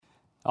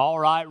All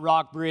right,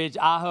 Rockbridge,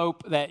 I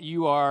hope that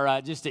you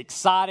are just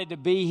excited to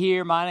be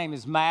here. My name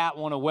is Matt. I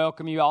want to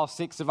welcome you, all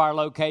 6 of our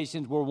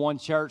locations. We're one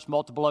church,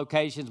 multiple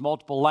locations,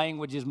 multiple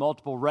languages,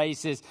 multiple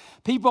races,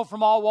 people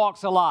from all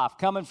walks of life,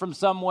 coming from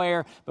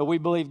somewhere, but we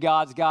believe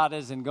God's got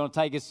us and going to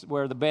take us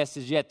where the best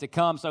is yet to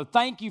come. So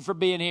thank you for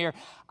being here.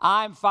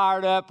 I'm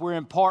fired up. We're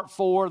in part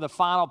 4, the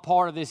final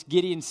part of this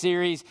Gideon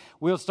series.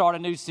 We'll start a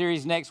new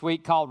series next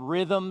week called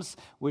Rhythms,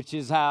 which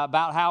is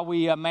about how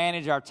we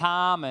manage our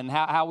time and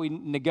how we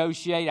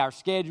negotiate our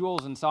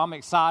schedules. And so I'm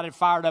excited,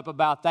 fired up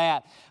about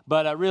that.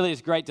 But really,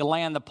 it's great to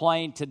land the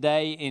plane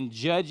today in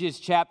Judges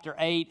chapter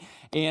 8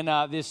 in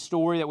this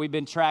story that we've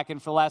been tracking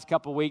for the last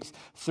couple of weeks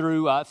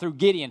through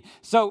Gideon.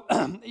 So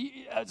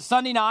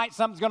Sunday night,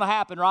 something's going to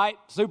happen, right?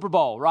 Super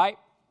Bowl, right?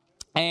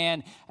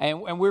 And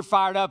we're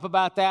fired up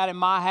about that in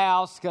my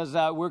house because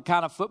we're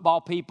kind of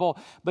football people.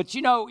 But,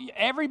 you know,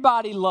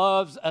 everybody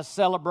loves a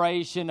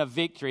celebration of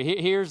victory.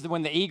 Here's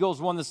when the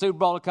Eagles won the Super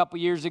Bowl a couple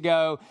years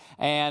ago.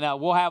 And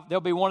there'll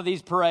be one of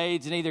these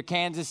parades in either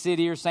Kansas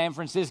City or San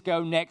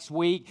Francisco next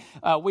week.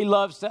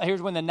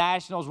 Here's when the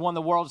Nationals won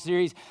the World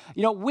Series.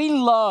 You know, we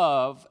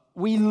love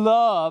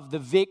the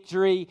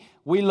victory.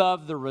 We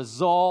love the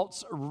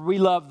results. We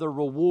love the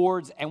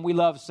rewards. And we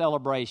love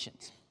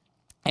celebrations.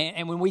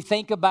 And when we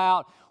think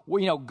about,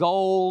 you know,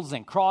 goals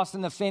and crossing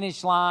the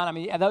finish line, I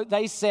mean,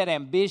 they set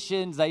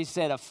ambitions, they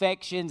set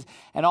affections,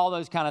 and all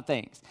those kind of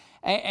things.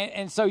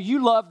 And so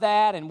you love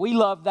that, and we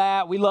love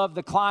that. We love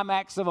the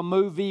climax of a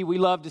movie. We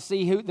love to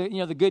see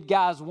the good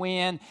guys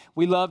win.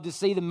 We love to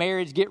see the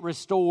marriage get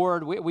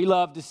restored. We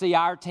love to see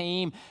our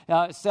team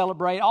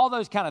celebrate, all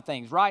those kind of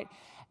things, right?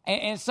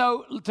 And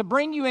so to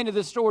bring you into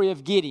the story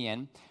of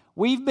Gideon,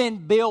 we've been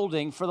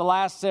building for the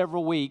last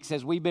several weeks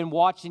as we've been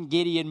watching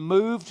Gideon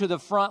move to the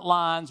front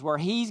lines where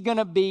he's going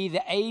to be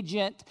the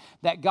agent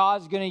that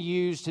God's going to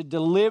use to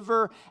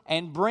deliver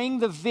and bring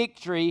the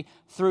victory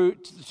for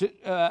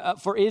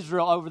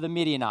Israel over the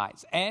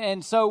Midianites.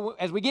 And so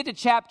as we get to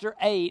chapter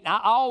 8,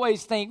 I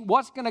always think,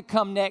 what's going to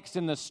come next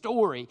in the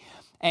story?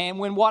 And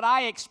when what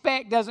I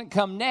expect doesn't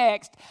come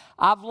next,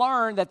 I've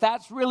learned that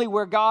that's really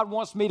where God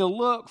wants me to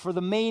look for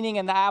the meaning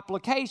and the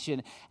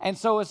application. And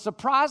so a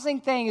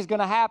surprising thing is going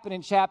to happen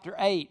in chapter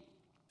 8.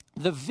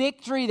 The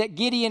victory that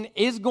Gideon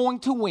is going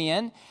to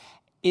win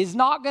is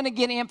not going to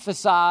get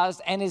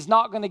emphasized and is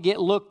not going to get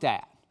looked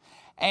at.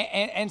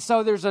 And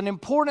so there's an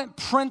important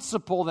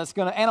principle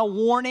and a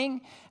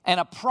warning and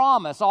a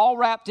promise all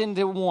wrapped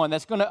into one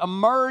that's going to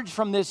emerge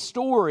from this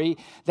story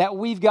that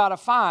we've got to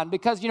find.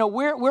 Because, you know,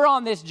 we're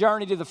on this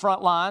journey to the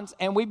front lines,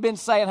 and we've been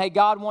saying, hey,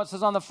 God wants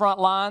us on the front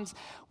lines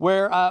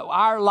where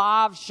our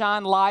lives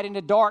shine light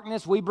into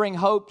darkness. We bring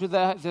hope to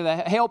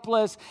the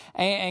helpless,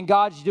 and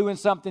God's doing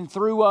something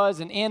through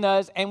us and in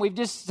us. And we've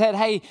just said,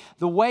 hey,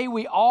 the way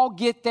we all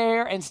get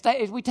there and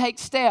stay is we take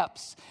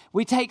steps.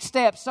 We take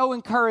steps. So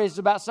encouraged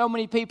about so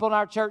many people in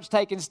our church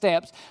taking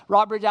steps.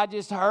 Rockbridge, I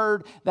just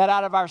heard that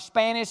out of our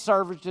Spanish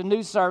service, the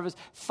new service,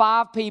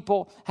 5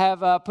 people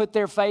have put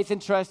their faith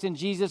and trust in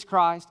Jesus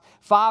Christ.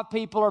 5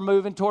 people are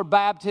moving toward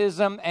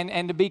baptism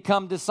and to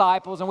become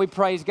disciples, and we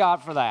praise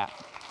God for that.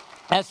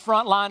 That's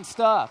frontline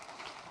stuff.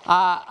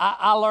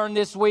 I learned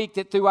this week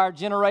that through our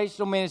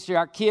generational ministry,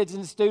 our kids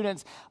and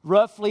students,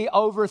 roughly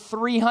over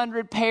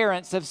 300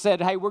 parents have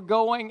said, hey, we're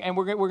going and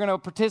we're going to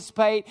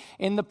participate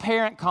in the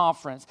parent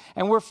conference.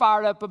 And we're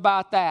fired up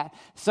about that.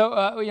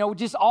 So,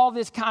 just all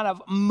this kind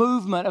of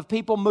movement of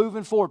people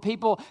moving forward,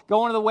 people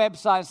going to the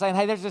website and saying,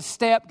 hey, there's a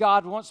step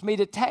God wants me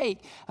to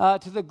take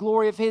to the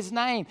glory of His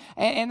name.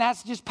 And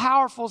that's just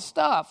powerful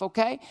stuff,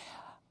 okay?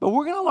 But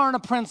we're going to learn a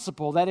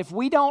principle that if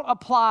we don't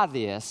apply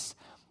this,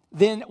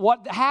 then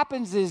what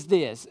happens is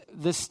this: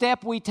 the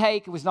step we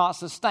take was not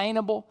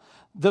sustainable.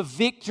 The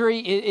victory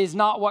is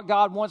not what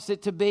God wants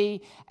it to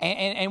be.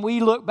 And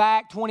we look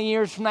back 20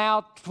 years from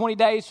now, 20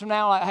 days from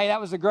now, like, hey,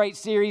 that was a great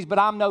series, but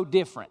I'm no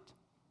different.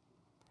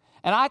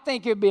 And I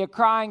think it would be a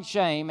crying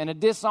shame and a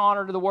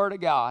dishonor to the Word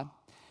of God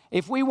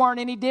if we weren't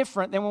any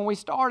different than when we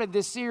started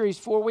this series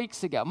 4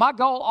 weeks ago. My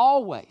goal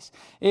always,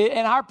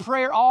 and our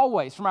prayer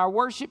always, from our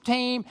worship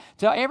team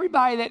to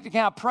everybody that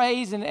kind of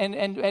prays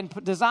and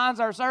designs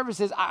our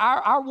services,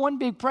 our one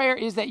big prayer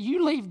is that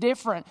you leave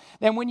different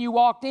than when you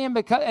walked in,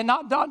 and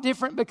not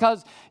different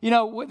because, you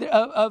know,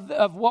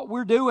 of what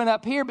we're doing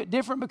up here, but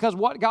different because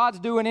what God's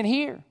doing in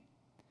here.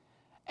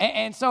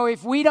 And so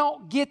if we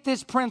don't get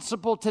this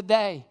principle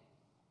today,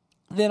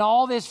 then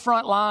all this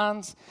front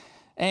lines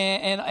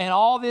and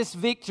all this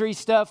victory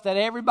stuff that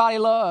everybody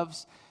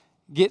loves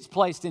gets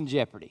placed in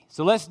jeopardy.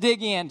 So let's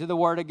dig into the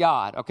Word of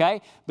God,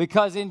 okay?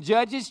 Because in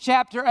Judges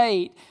chapter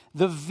 8,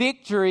 the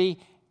victory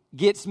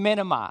gets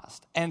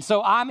minimized. And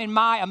so I'm in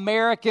my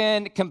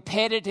American,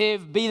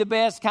 competitive, be the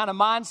best kind of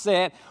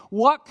mindset.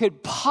 What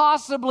could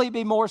possibly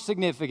be more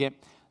significant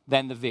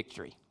than the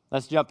victory?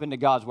 Let's jump into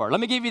God's word.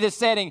 Let me give you the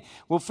setting.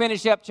 We'll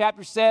finish up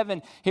chapter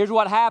 7. Here's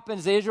what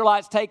happens. The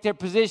Israelites take their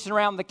position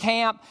around the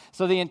camp.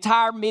 So the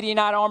entire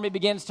Midianite army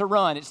begins to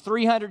run. It's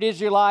 300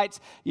 Israelites,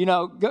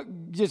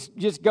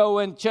 just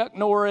going Chuck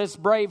Norris,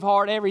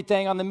 Braveheart,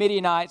 everything on the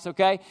Midianites,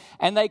 okay?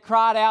 And they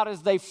cried out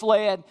as they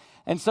fled.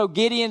 And so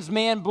Gideon's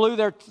men blew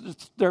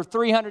their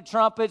 300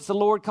 trumpets. The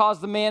Lord caused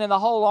the men and the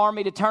whole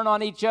army to turn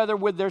on each other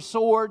with their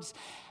swords.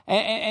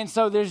 And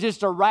so there's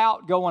just a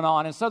rout going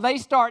on. And so they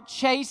start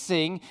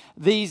chasing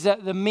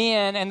the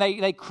men, and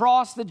they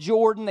cross the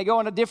Jordan. They go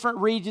into different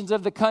regions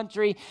of the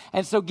country.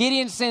 And so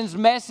Gideon sends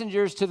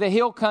messengers to the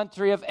hill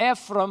country of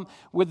Ephraim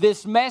with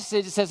this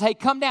message. It says, hey,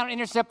 come down and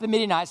intercept the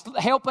Midianites.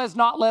 Help us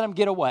not let them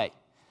get away.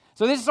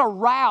 So this is a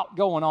rout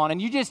going on,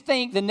 and you just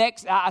think the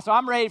next, so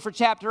I'm ready for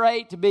chapter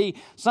 8 to be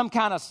some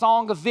kind of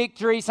song of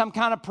victory, some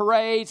kind of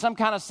parade, some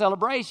kind of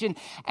celebration,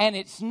 and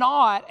it's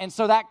not, and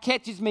so that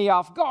catches me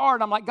off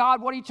guard. I'm like,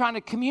 God, what are you trying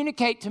to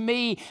communicate to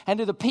me and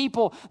to the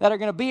people that are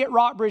going to be at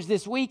Rockbridge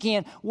this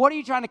weekend? What are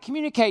you trying to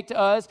communicate to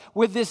us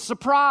with this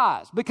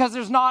surprise? Because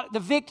the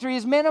victory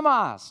is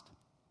minimized.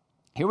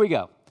 Here we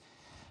go.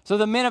 So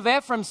the men of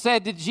Ephraim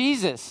said to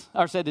Gideon,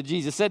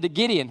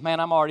 man,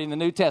 I'm already in the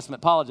New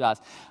Testament, apologize.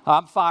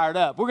 I'm fired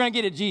up. We're going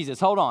to get to Jesus.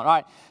 Hold on. All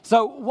right.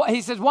 So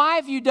he says, why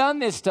have you done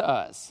this to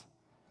us?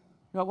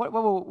 We're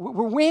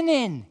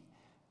winning.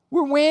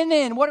 We're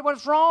winning.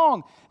 What's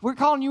wrong? We're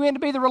calling you in to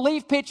be the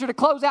relief pitcher to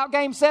close out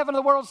Game 7 of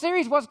the World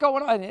Series. What's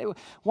going on?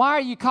 Why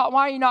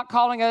are you not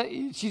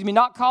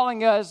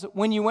calling us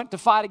when you went to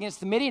fight against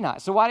the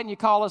Midianites? So why didn't you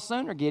call us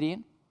sooner,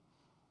 Gideon?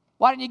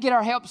 Why didn't you get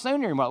our help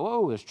sooner? And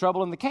whoa, there's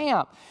trouble in the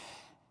camp.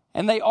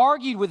 And they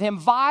argued with him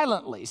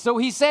violently. So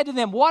he said to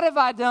them, what have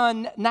I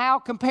done now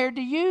compared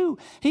to you?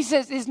 He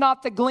says, is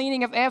not the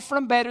gleaning of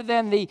Ephraim better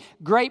than the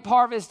grape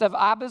harvest of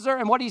Abiezer?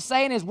 And what he's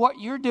saying is what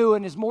you're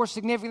doing is more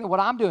significant than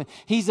what I'm doing.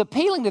 He's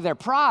appealing to their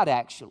pride,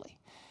 actually.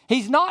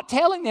 He's not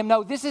telling them,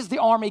 no, this is the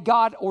army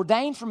God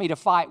ordained for me to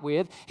fight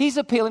with. He's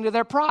appealing to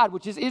their pride,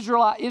 which is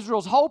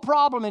Israel's whole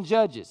problem in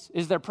Judges,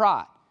 is their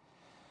pride.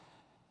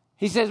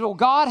 He says, well,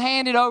 God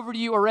handed over to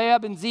you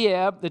Oreb and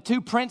Zeeb, the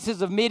two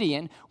princes of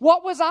Midian.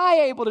 What was I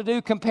able to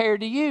do compared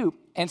to you?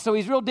 And so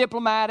he's real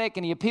diplomatic,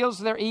 and he appeals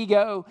to their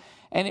ego.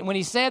 And when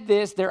he said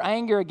this, their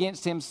anger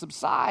against him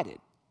subsided.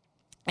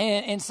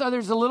 And so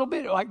there's a little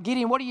bit like,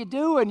 Gideon, what are you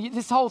doing?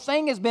 This whole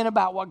thing has been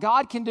about what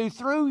God can do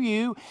through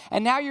you,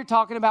 and now you're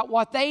talking about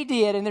what they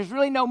did, and there's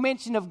really no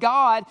mention of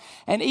God.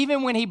 And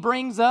even when he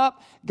brings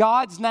up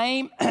God's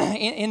name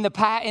in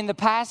the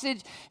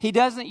passage, he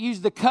doesn't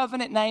use the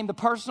covenant name, the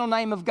personal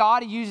name of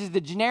God. He uses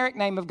the generic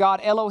name of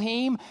God,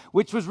 Elohim,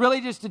 which was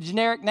really just a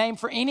generic name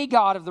for any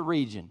God of the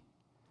region.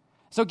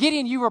 So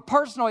Gideon, you were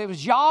personal. It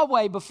was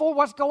Yahweh before.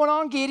 What's going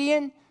on,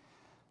 Gideon?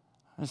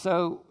 And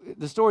so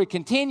the story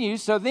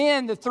continues. So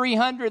then the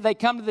 300, they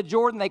come to the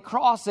Jordan, they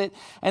cross it,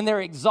 and they're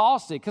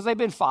exhausted because they've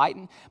been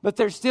fighting, but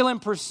they're still in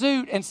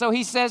pursuit. And so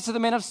he says to the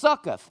men of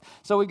Succoth,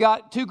 so we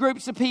got two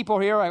groups of people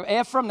here,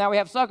 Ephraim, now we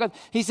have Succoth.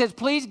 He says,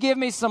 please give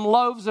me some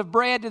loaves of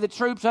bread to the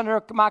troops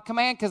under my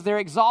command because they're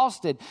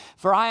exhausted.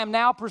 For I am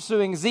now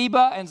pursuing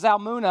Zebah and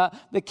Zalmunna,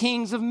 the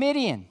kings of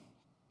Midian.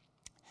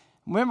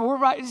 Remember, we're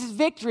right. This is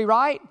victory,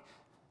 right?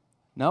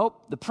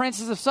 Nope. The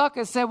princes of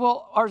Succoth said,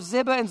 well, are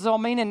Zebah and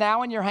Zalmunna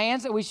now in your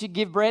hands that we should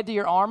give bread to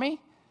your army?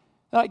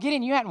 They're like,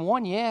 Gideon, you hadn't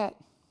won yet.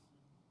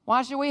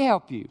 Why should we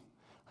help you?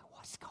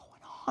 What's going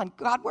on?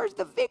 God, where's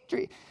the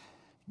victory?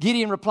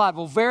 Gideon replied,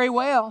 well, very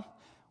well.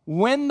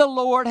 When the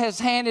Lord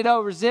has handed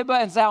over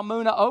Zebah and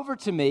Zalmunna over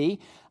to me,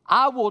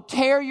 I will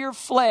tear your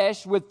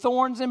flesh with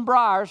thorns and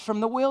briars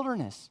from the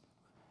wilderness.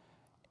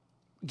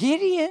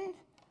 Gideon,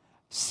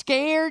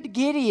 scared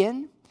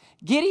Gideon,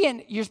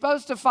 you're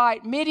supposed to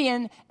fight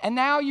Midian, and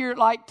now you're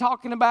like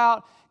talking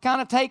about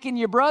kind of taking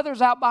your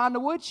brothers out behind the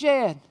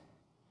woodshed.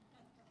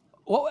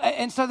 Well,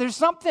 and so there's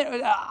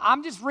something,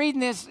 I'm just reading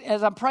this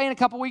as I'm praying a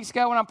couple weeks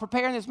ago when I'm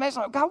preparing this message.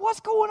 I'm like, God,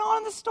 what's going on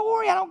in the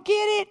story? I don't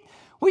get it.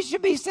 We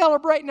should be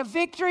celebrating a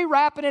victory,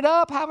 wrapping it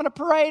up, having a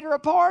parade or a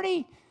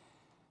party.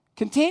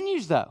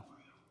 Continues though.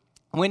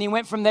 When he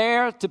went from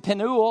there to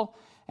Penuel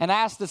and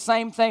asked the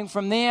same thing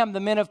from them, the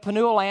men of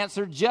Penuel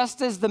answered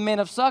just as the men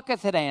of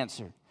Succoth had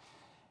answered.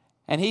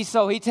 And he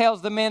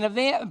tells the men of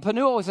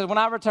Penuel, he says, when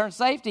I return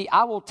safety,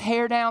 I will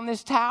tear down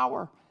this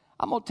tower.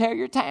 I'm going to tear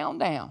your town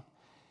down.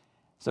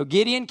 So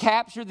Gideon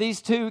captured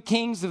these two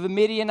kings of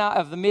Midian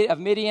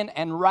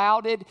and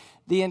routed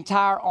the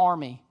entire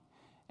army.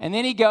 And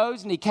then he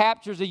goes and he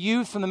captures a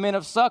youth from the men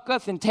of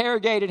Succoth,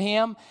 interrogated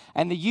him,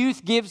 and the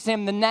youth gives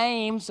him the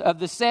names of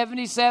the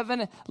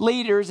 77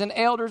 leaders and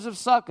elders of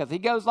Succoth. He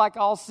goes like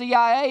all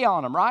CIA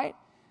on them, right?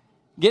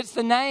 Gets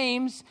the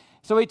names.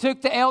 So he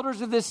took the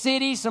elders of the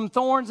city, some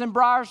thorns and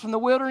briars from the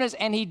wilderness,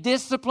 and he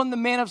disciplined the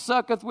men of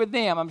Succoth with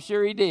them. I'm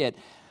sure he did.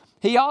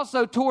 He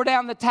also tore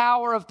down the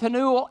tower of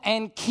Penuel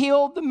and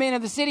killed the men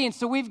of the city. And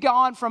so we've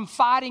gone from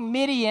fighting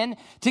Midian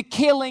to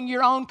killing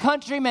your own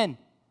countrymen.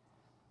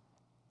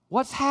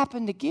 What's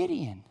happened to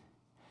Gideon?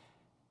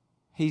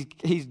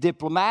 He's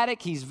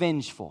diplomatic, he's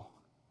vengeful.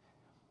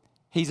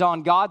 He's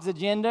on God's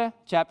agenda,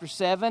 chapter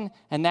 7,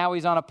 and now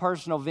he's on a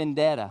personal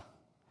vendetta.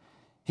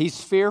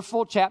 He's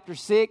fearful, chapter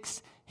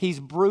 6. He's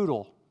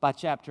brutal by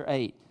chapter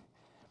 8.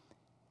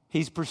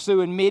 He's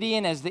pursuing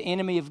Midian as the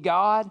enemy of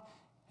God,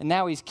 and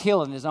now he's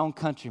killing his own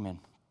countrymen.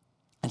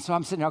 And so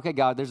I'm sitting there, okay,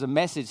 God, there's a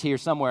message here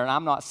somewhere, and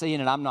I'm not seeing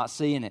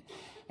it.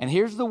 And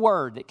here's the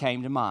word that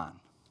came to mind.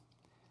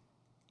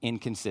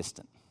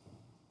 Inconsistent.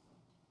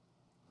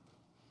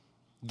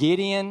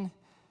 Gideon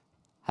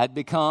had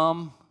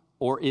become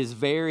or is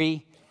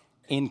very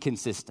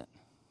inconsistent.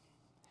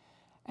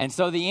 And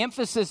so the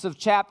emphasis of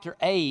chapter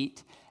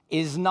 8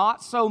 is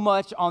not so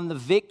much on the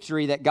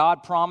victory that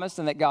God promised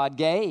and that God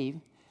gave.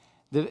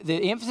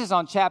 The emphasis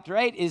on chapter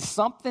 8 is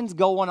something's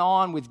going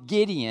on with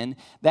Gideon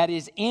that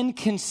is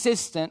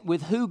inconsistent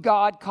with who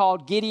God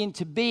called Gideon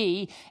to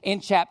be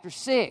in chapter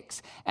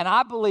 6. And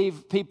I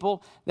believe,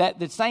 people, that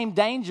the same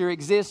danger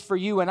exists for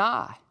you and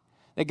I.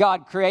 That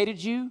God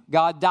created you,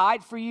 God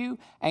died for you,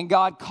 and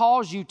God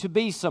calls you to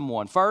be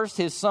someone. First,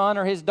 his son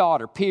or his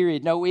daughter,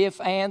 period. No ifs,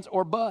 ands,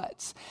 or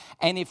buts.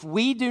 And if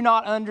we do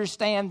not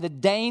understand the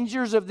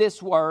dangers of this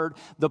word,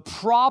 the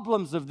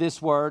problems of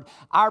this word,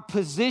 our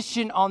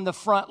position on the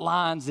front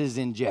lines is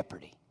in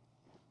jeopardy.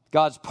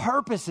 God's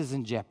purpose is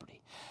in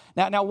jeopardy.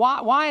 Now,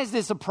 why is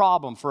this a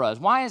problem for us?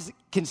 Why is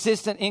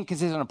inconsistent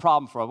a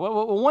problem for us?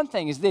 Well, one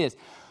thing is this.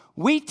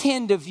 We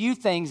tend to view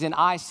things in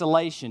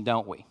isolation,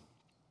 don't we?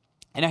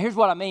 And now here's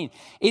what I mean.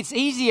 It's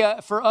easier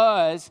for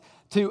us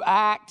to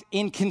act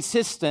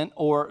inconsistent,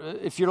 or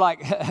if you're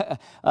like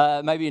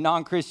maybe a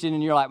non-Christian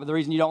and you're like, well, the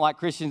reason you don't like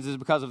Christians is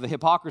because of the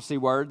hypocrisy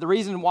word. The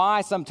reason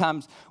why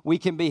sometimes we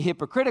can be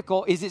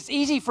hypocritical is it's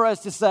easy for us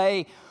to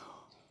say,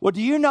 well,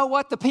 do you know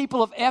what the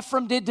people of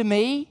Ephraim did to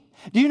me?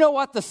 Do you know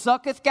what the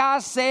Succoth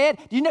guys said?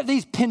 Do you know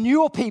these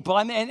Penuel people?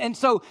 And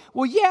so,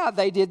 well, yeah,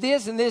 they did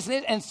this and this and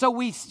this. And so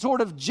we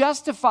sort of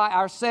justify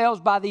ourselves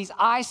by these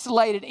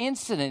isolated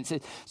incidents.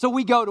 So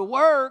we go to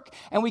work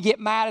and we get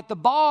mad at the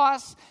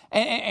boss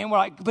and we're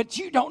like, but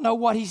you don't know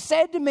what he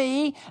said to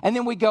me. And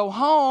then we go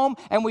home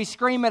and we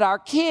scream at our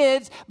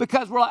kids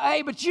because we're like,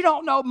 hey, but you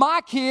don't know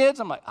my kids.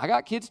 I'm like, I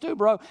got kids too,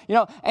 bro. You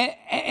know,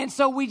 and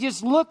so we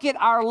just look at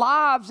our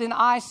lives in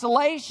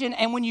isolation.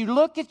 And when you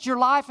look at your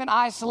life in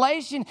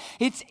isolation,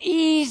 it's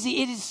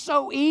easy. It is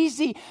so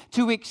easy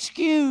to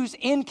excuse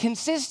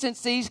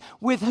inconsistencies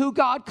with who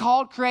God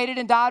called, created,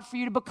 and died for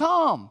you to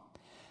become.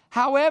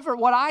 However,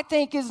 what I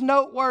think is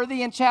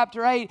noteworthy in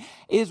chapter 8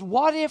 is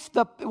what if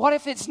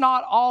it's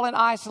not all in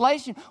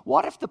isolation?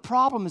 What if the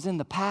problem is in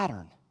the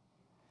pattern?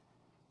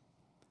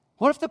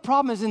 What if the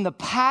problem is in the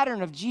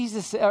pattern of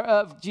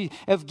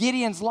of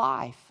Gideon's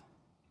life?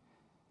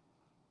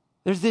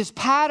 There's this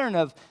pattern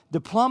of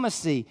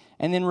diplomacy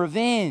and then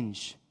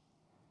revenge.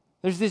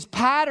 There's this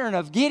pattern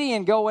of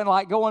Gideon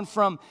going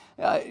from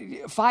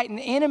fighting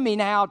the enemy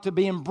now to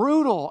being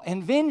brutal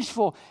and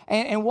vengeful.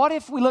 And what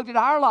if we looked at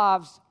our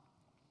lives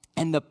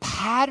and the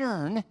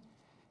pattern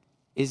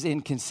is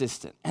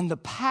inconsistent? And the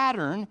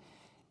pattern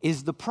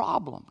is the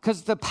problem.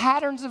 Because the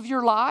patterns of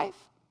your life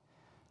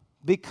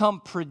become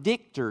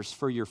predictors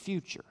for your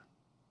future.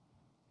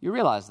 You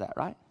realize that,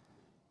 right?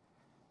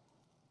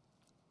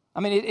 I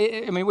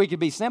mean, we could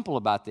be simple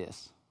about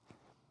this.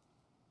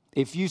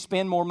 If you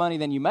spend more money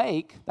than you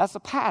make, that's a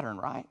pattern,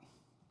 right?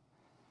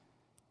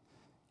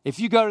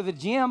 If you go to the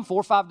gym 4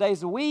 or 5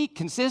 days a week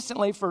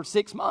consistently for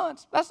 6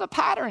 months, that's a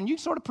pattern. You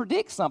sort of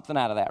predict something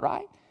out of that,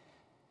 right?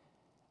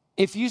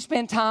 If you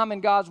spend time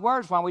in God's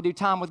words, why we do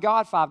time with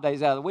God 5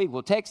 days out of the week,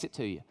 we'll text it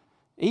to you.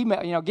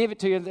 Email, give it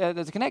to you.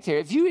 There's a connect here.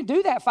 If you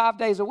do that 5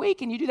 days a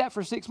week and you do that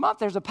for 6 months,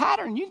 there's a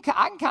pattern.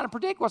 I can kind of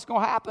predict what's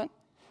going to happen.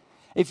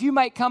 If you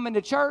make coming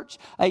to church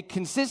a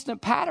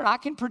consistent pattern, I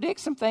can predict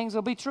some things that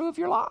will be true of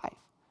your life.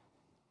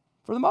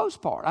 For the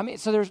most part. I mean,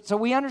 so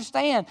we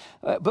understand,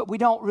 but we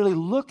don't really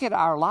look at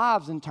our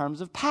lives in terms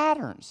of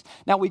patterns.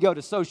 Now, we go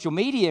to social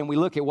media and we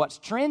look at what's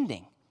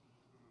trending.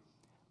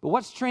 But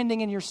what's trending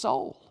in your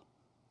soul?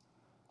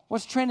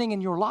 What's trending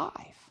in your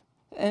life?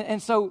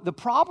 And so the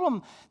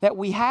problem that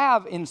we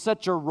have in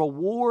such a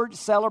reward,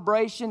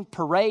 celebration,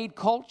 parade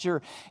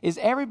culture is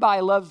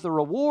everybody loves the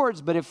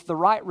rewards, but if the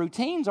right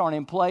routines aren't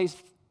in place,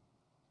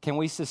 can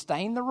we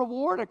sustain the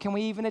reward or can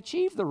we even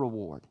achieve the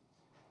reward?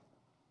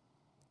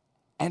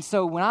 And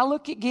so when I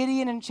look at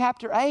Gideon in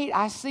chapter 8,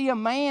 I see a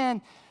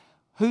man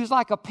who's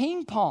like a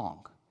ping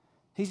pong.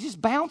 He's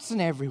just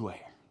bouncing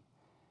everywhere.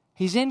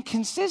 He's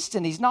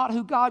inconsistent. He's not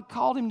who God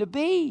called him to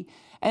be.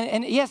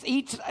 And yes,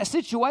 each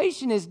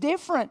situation is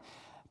different.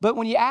 But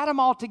when you add them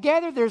all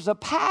together, there's a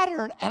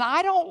pattern. And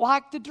I don't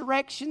like the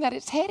direction that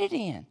it's headed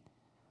in.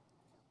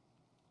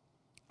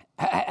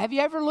 Have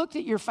you ever looked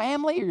at your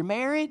family or your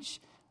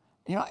marriage?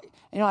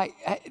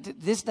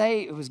 This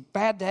day it was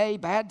bad day,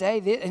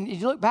 and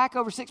you look back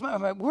over 6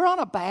 months,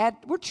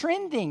 we're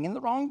trending in the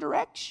wrong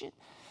direction.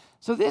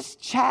 So this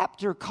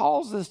chapter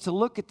calls us to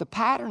look at the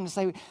pattern and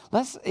say,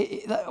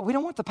 we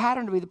don't want the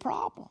pattern to be the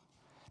problem.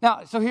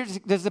 Now, so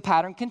does the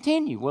pattern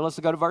continue? Well, let's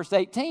go to verse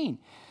 18.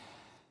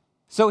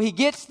 So he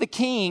gets the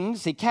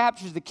kings, he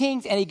captures the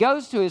kings, and he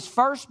goes to his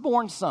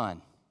firstborn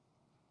son.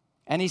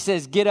 And he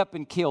says, get up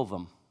and kill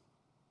them.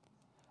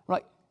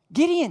 Like,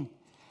 Gideon,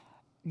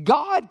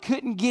 God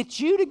couldn't get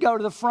you to go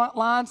to the front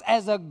lines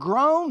as a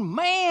grown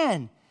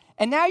man.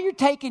 And now you're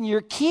taking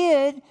your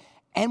kid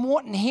and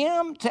wanting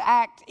him to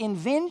act in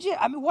vengeance.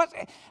 I mean, what?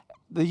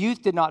 The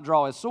youth did not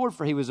draw his sword,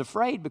 for he was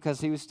afraid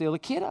because he was still a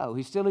kiddo.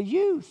 He's still a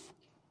youth.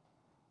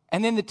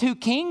 And then the two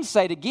kings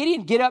say to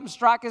Gideon, get up and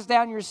strike us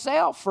down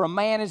yourself, for a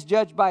man is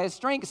judged by his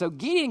strength. So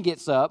Gideon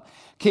gets up,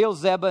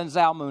 kills Zebah and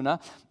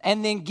Zalmunna,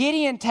 and then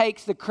Gideon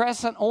takes the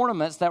crescent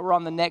ornaments that were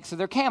on the necks of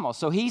their camels.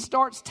 So he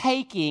starts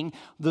taking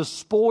the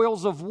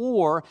spoils of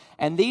war,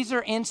 and these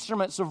are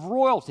instruments of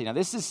royalty. Now,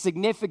 this is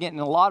significant in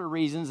a lot of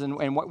reasons, and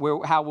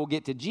how we'll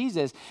get to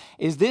Jesus,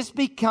 is this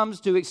becomes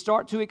to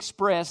start to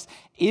express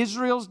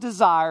Israel's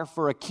desire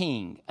for a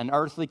king, an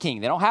earthly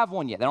king. They don't have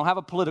one yet. They don't have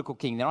a political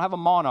king. They don't have a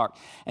monarch.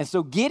 And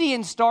so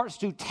Gideon starts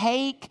to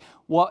take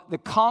what the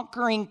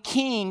conquering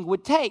king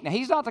would take. Now,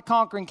 he's not the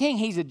conquering king.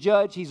 He's a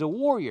judge. He's a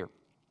warrior.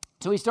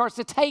 So he starts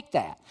to take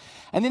that.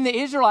 And then the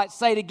Israelites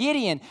say to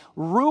Gideon,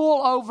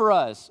 rule over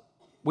us.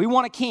 We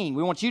want a king.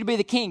 We want you to be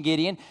the king,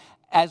 Gideon,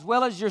 as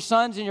well as your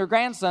sons and your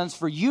grandsons,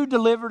 for you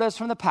delivered us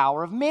from the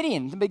power of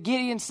Midian. But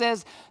Gideon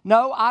says,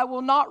 no, I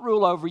will not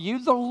rule over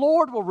you. The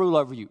Lord will rule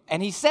over you.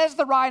 And he says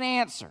the right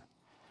answer.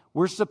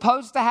 We're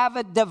supposed to have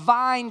a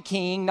divine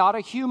king, not a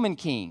human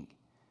king.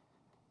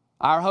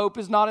 Our hope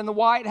is not in the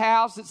White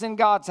House, it's in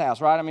God's house,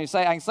 right? I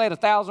can say it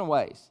 1,000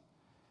 ways.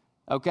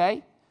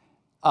 Okay?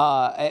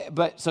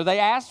 But so they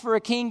ask for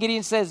a king.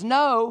 Gideon says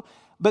no.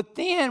 But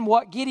then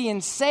what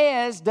Gideon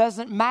says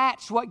doesn't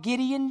match what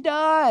Gideon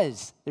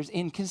does. There's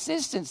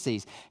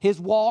inconsistencies. His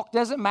walk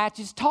doesn't match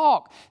his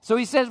talk. So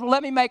he says, well,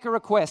 let me make a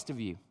request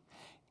of you.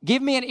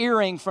 Give me an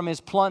earring from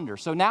his plunder.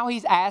 So now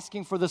he's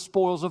asking for the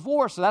spoils of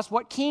war. So that's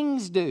what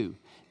kings do.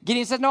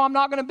 Gideon says, no, I'm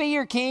not going to be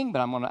your king, but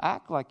I'm going to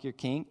act like your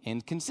king.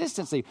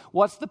 Inconsistency.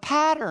 What's the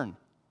pattern?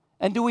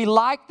 And do we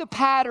like the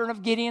pattern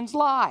of Gideon's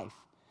life?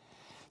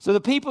 So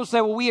the people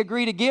say, well, we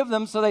agree to give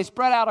them. So they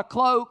spread out a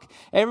cloak.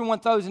 Everyone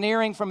throws an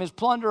earring from his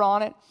plunder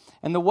on it.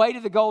 And the weight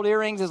of the gold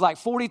earrings is like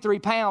 43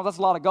 pounds. That's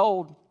a lot of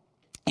gold.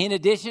 In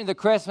addition to the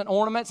crescent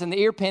ornaments and the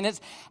ear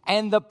pendants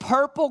and the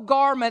purple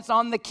garments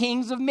on the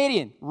kings of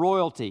Midian,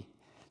 royalty.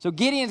 So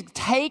Gideon's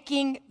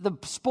taking the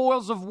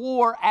spoils of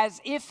war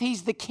as if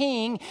he's the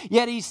king,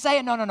 yet he's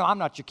saying, no, I'm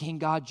not your king.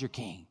 God's your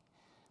king.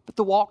 But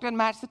the walk doesn't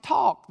match the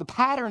talk. The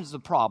pattern's the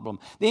problem.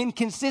 The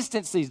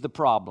inconsistency's the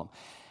problem.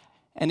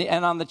 And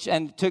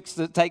takes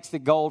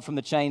the gold from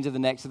the chains of the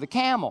necks of the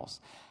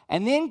camels.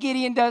 And then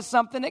Gideon does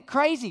something that's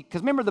crazy.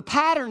 Because remember, the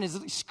pattern is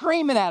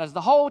screaming at us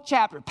the whole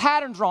chapter.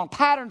 Pattern's wrong,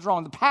 pattern's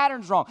wrong, the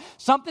pattern's wrong.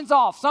 Something's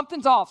off,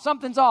 something's off,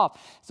 something's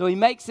off. So he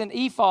makes an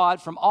ephod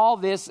from all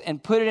this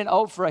and put it in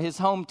Ophrah, his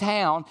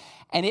hometown,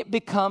 and it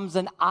becomes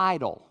an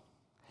idol.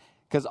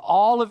 Because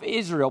all of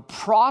Israel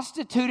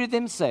prostituted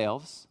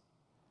themselves,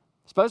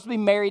 supposed to be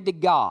married to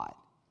God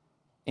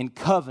in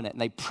covenant.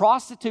 And they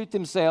prostitute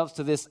themselves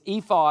to this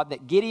ephod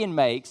that Gideon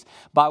makes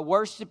by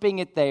worshiping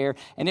it there,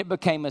 and it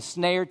became a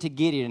snare to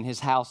Gideon and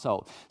his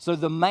household. So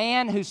the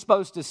man who's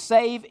supposed to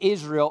save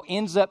Israel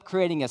ends up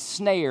creating a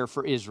snare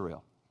for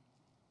Israel.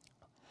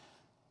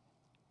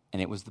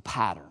 And it was the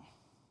pattern.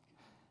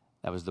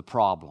 That was the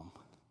problem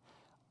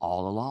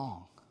all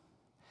along.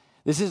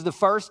 This is the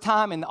first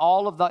time in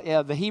all of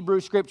the Hebrew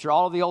Scripture,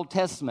 all of the Old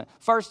Testament,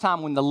 first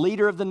time when the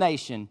leader of the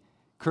nation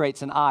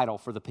creates an idol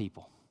for the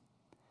people.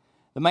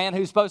 The man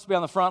who's supposed to be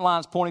on the front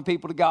lines pointing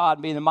people to God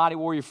and being a mighty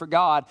warrior for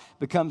God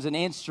becomes an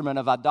instrument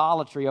of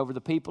idolatry over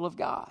the people of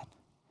God.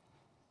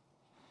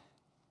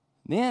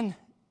 Then,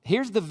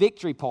 here's the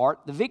victory part.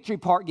 The victory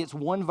part gets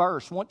one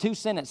verse, two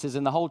sentences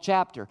in the whole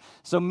chapter.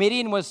 So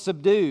Midian was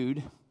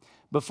subdued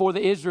before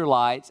the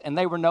Israelites, and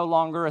they were no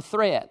longer a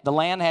threat. The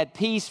land had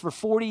peace for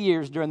 40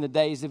 years during the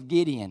days of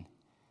Gideon.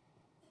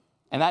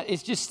 And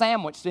it's just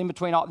sandwiched in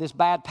between all this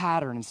bad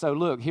pattern. And so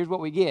look, here's what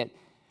we get.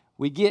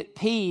 We get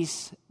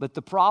peace, but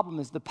the problem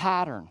is the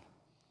pattern.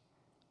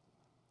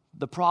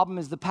 The problem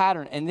is the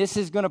pattern. And this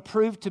is going to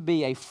prove to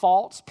be a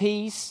false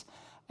peace,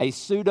 a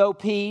pseudo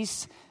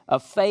peace, a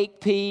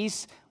fake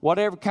peace,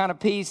 whatever kind of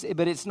peace,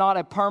 but it's not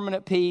a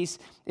permanent peace.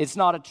 It's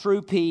not a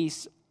true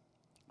peace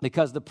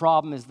because the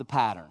problem is the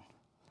pattern.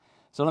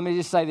 So let me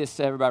just say this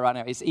to everybody right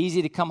now. It's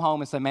easy to come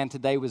home and say, man,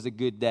 today was a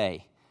good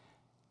day.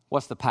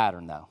 What's the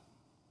pattern, though?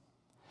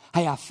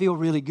 Hey, I feel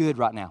really good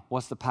right now.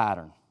 What's the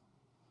pattern?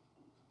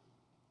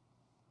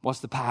 What's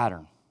the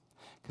pattern?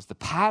 Because the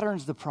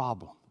pattern's the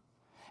problem.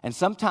 And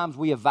sometimes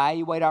we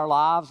evaluate our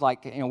lives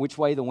like, which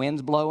way the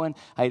wind's blowing.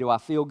 Hey, do I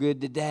feel good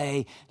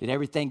today? Did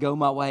everything go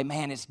my way?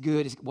 Man, it's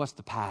good. What's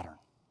the pattern?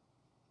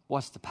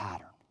 What's the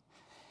pattern?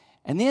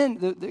 And then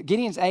the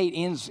Gideon's 8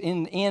 ends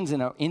in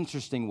an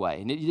interesting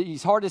way. And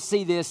it's hard to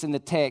see this in the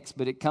text,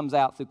 but it comes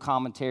out through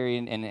commentary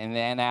and the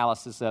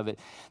analysis of it.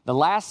 The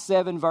last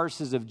 7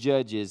 verses of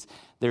Judges,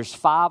 there's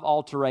 5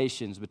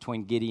 alterations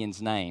between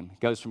Gideon's name. It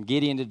goes from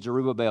Gideon to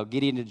Jerubbaal,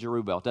 Gideon to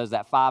Jerubbaal. It does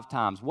that 5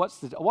 times. What's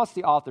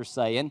the author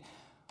saying?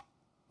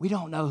 We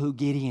don't know who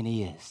Gideon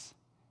is.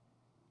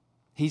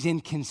 He's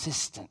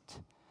inconsistent.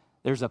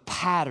 There's a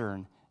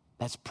pattern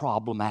that's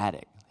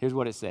problematic. Here's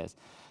what it says.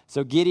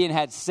 So Gideon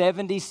had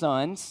 70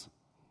 sons,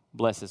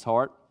 bless his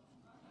heart.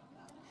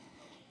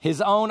 His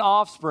own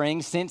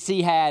offspring, since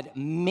he had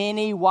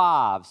many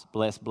wives,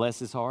 bless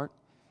his heart.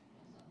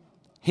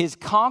 His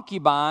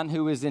concubine,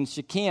 who was in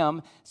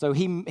Shechem, so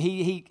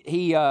he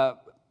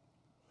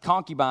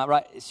concubine,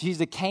 right? She's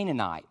a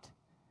Canaanite.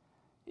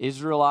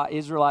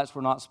 Israelites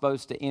were not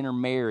supposed to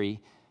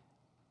intermarry,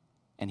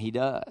 and he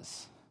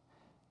does.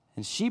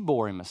 And she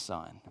bore him a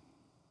son.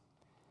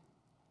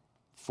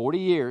 40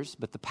 years,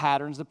 but the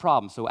pattern's the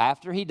problem. So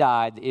after he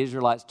died, the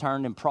Israelites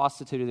turned and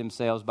prostituted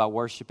themselves by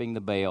worshiping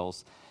the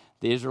Baals.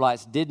 The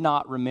Israelites did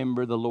not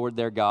remember the Lord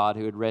their God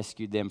who had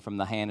rescued them from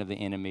the hand of the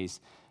enemies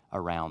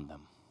around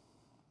them.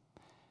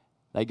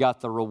 They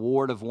got the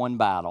reward of one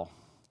battle,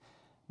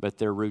 but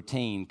their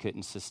routine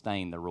couldn't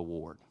sustain the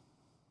reward.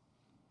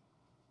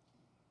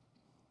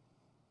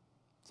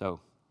 So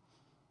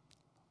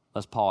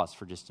let's pause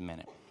for just a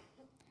minute.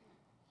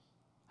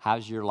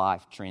 How's your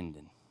life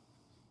trending?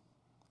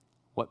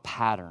 What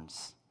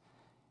patterns?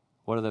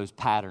 What are those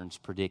patterns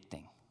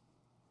predicting?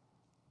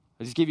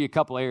 I'll just give you a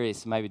couple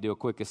areas to maybe do a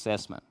quick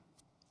assessment.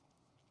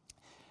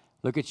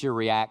 Look at your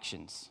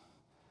reactions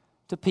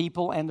to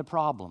people and to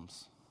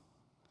problems.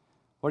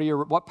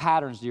 What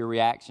patterns do your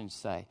reactions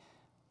say?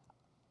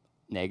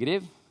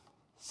 Negative,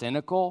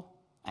 cynical,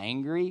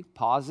 angry,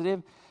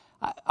 positive?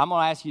 I'm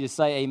going to ask you to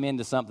say amen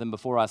to something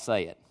before I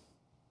say it.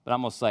 But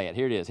I'm going to say it.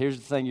 Here it is. Here's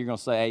the thing you're going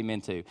to say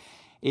amen to.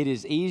 It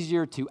is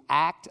easier to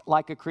act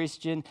like a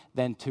Christian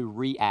than to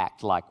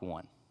react like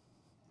one.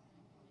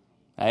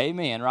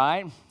 Amen,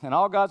 right? And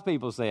all God's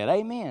people said,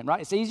 amen,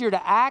 right? It's easier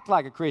to act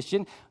like a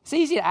Christian. It's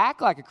easy to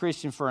act like a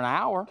Christian for an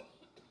hour.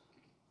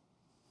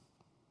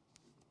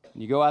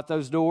 You go out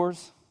those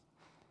doors,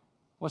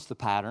 what's the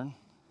pattern?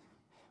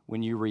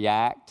 When you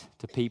react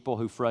to people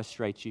who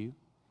frustrate you,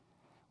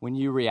 when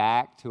you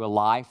react to a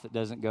life that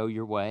doesn't go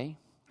your way,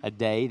 a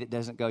day that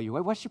doesn't go your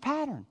way, what's your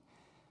pattern?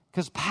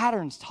 Because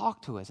patterns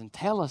talk to us and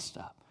tell us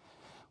stuff.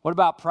 What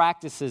about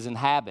practices and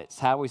habits?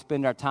 How we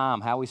spend our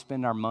time, how we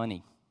spend our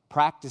money.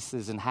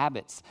 Practices and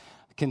habits,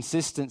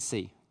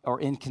 consistency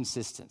or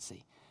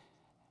inconsistency.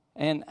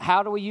 And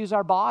how do we use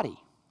our body?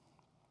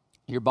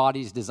 Your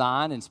body's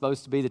designed and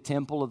supposed to be the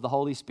temple of the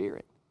Holy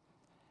Spirit.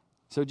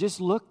 So just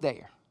look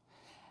there.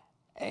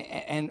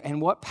 And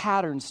what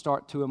patterns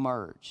start to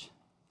emerge?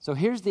 So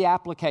here's the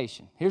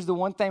application. Here's the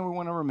one thing we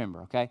want to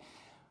remember, okay?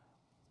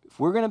 If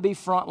we're going to be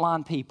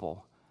frontline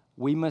people,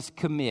 we must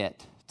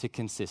commit to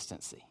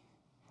consistency.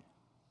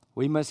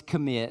 We must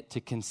commit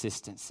to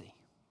consistency.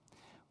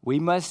 We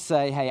must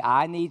say, hey,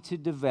 I need to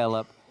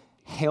develop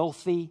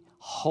healthy,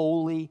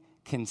 holy,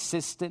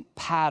 consistent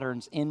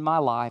patterns in my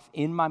life,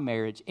 in my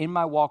marriage, in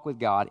my walk with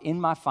God,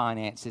 in my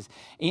finances,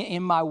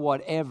 in my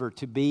whatever,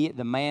 to be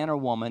the man or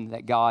woman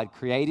that God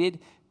created,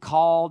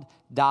 called,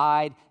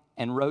 died,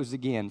 and rose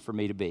again for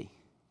me to be.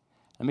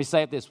 Let me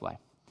say it this way.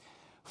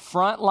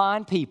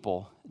 Frontline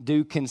people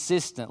do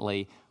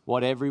consistently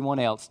what everyone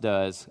else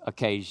does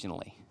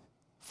occasionally.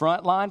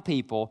 Frontline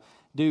people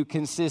do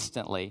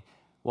consistently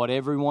what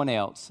everyone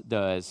else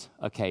does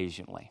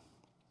occasionally.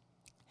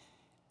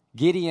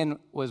 Gideon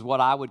was what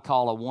I would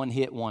call a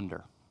one-hit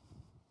wonder.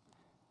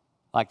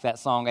 Like that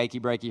song, Achy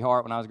Breaky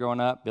Heart, when I was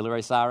growing up, Billy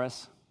Ray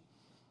Cyrus.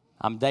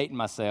 I'm dating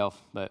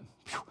myself, but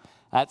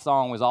that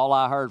song was all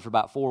I heard for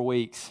about 4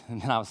 weeks,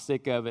 and then I was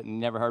sick of it and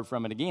never heard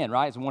from it again,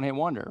 right? It's a one-hit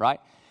wonder, right?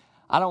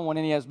 I don't want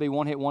any of us to be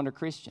one-hit wonder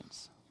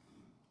Christians.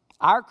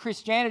 Our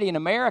Christianity in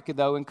America,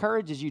 though,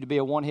 encourages you to be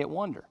a one-hit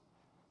wonder.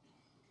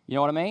 You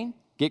know what I mean?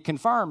 Get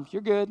confirmed,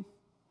 you're good.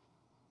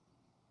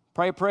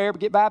 Pray a prayer,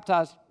 get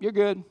baptized, you're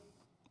good.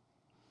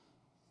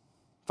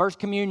 First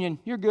communion,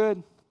 you're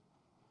good.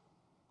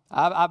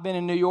 I've been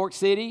in New York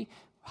City,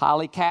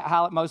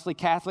 mostly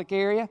Catholic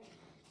area.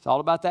 It's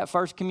all about that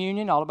first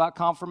communion, all about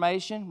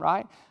confirmation,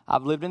 right?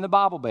 I've lived in the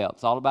Bible Belt.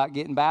 It's all about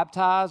getting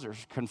baptized or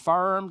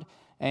confirmed,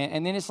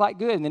 and then it's like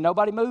good, and then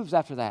nobody moves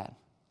after that.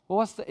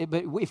 Well,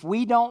 but if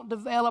we don't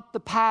develop the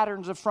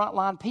patterns of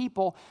frontline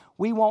people,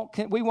 we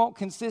won't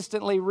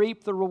consistently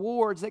reap the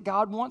rewards that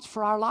God wants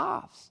for our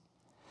lives.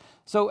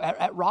 So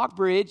at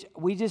Rockbridge,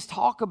 we just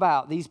talk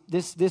about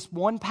this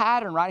one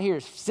pattern right here.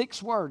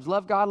 6 words: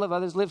 love God, love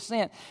others, live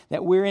sent.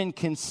 That we're in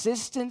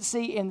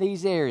consistency in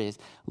these areas.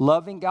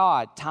 Loving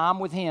God, time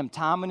with Him,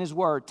 time in His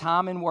Word,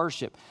 time in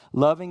worship,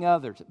 loving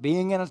others,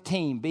 being in a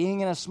team,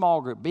 being in a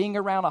small group, being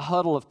around a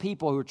huddle of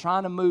people who are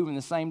trying to move in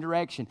the same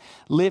direction,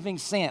 living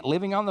sent,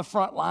 living on the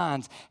front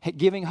lines,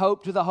 giving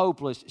hope to the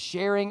hopeless,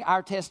 sharing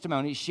our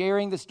testimony,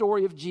 sharing the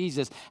story of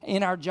Jesus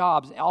in our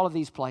jobs, all of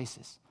these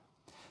places.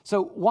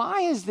 So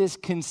why is this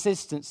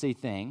consistency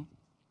thing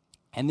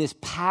and this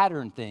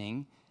pattern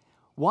thing,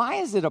 why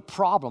is it a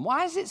problem?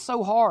 Why is it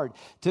so hard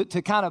to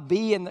kind of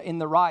be in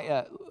the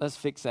right, let's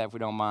fix that if we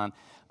don't mind.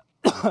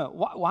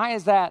 Why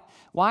is that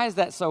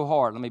so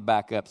hard? Let me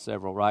back up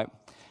several, right?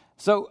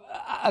 So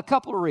a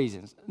couple of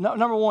reasons.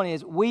 Number one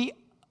is we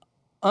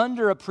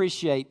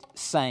underappreciate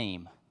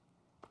same.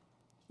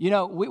 You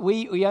know,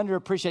 we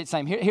underappreciate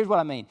same. Here's what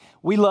I mean.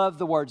 We love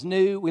the words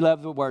new. We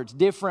love the words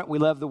different. We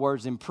love the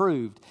words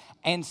improved.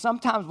 And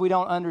sometimes we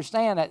don't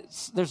understand that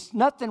there's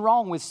nothing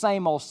wrong with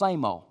same old,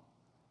 same old.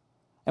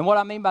 And what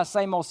I mean by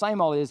same old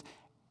is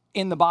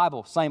in the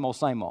Bible, same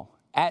old.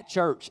 At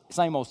church,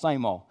 same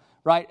old.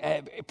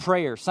 Right?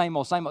 Prayer, same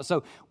old.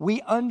 So we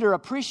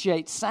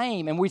underappreciate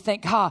same, and we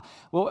think,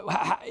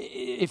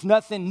 if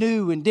nothing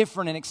new and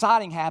different and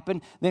exciting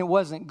happened, then it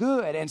wasn't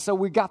good. And so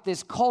we got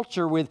this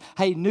culture with,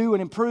 hey, new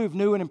and improve.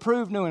 And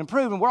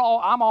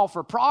I'm all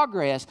for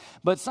progress,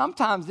 but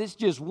sometimes it's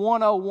just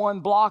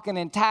 101 blocking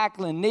and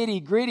tackling,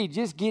 nitty gritty.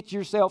 Just get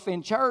yourself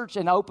in church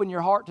and open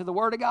your heart to the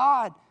Word of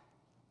God.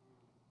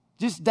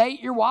 Just date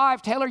your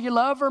wife. Tell her you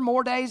love her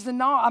more days than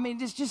not. I mean,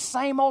 it's just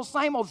same old.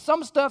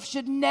 Some stuff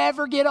should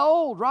never get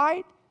old,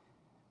 right?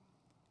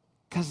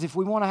 Because if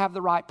we want to have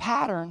the right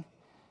pattern,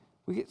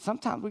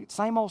 sometimes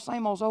same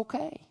old's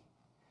okay.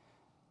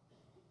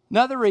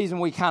 Another reason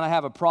we kind of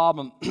have a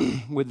problem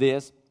with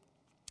this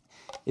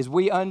is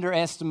we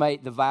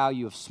underestimate the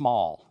value of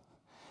small.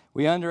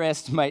 Here's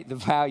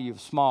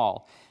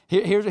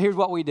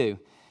what we do.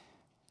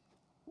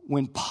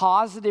 When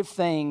positive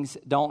things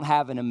don't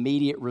have an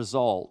immediate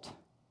result,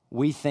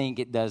 we think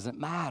it doesn't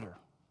matter.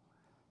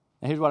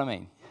 Now, here's what I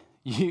mean.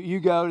 You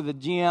go to the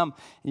gym,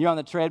 and you're on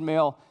the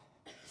treadmill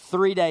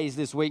 3 days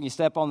this week, and you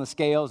step on the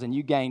scales, and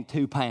you gain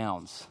 2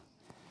 pounds.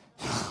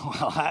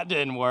 Well, that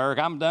didn't work.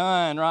 I'm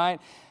done, right?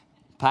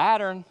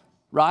 Pattern,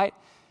 right?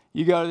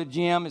 You go to the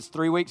gym, it's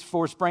 3 weeks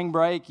before spring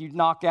break, you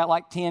knock out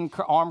like 10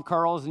 arm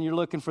curls, and you're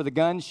looking for the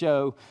gun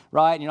show,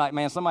 right? And you're like,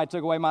 man, somebody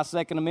took away my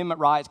Second Amendment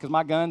rights because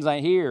my guns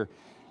ain't here.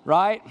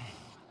 Right?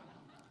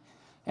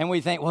 And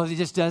we think, well, it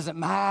just doesn't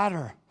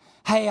matter.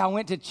 Hey, I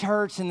went to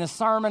church and the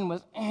sermon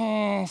was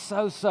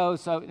so.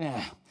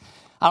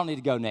 I don't need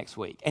to go next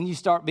week. And you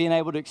start being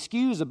able to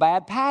excuse a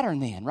bad pattern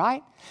then,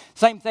 right?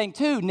 Same thing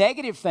too,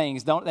 negative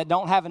things that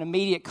don't have an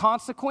immediate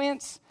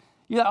consequence.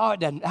 You're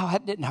like,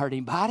 it didn't hurt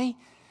anybody.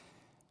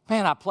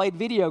 Man, I played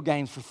video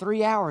games for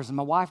 3 hours and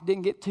my wife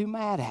didn't get too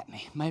mad at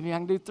me. Maybe I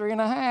can do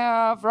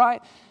 3.5,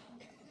 right?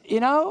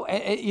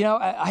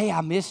 Hey,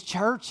 I missed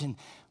church and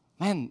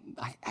man,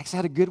 I actually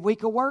had a good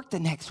week of work the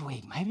next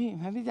week.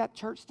 Maybe that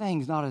church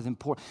thing's not as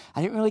important.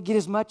 I didn't really get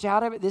as much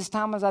out of it this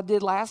time as I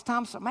did last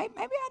time, so maybe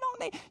I don't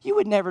need. You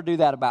would never do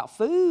that about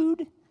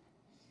food.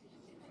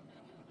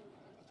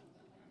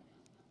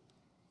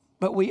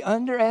 But we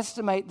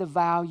underestimate the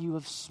value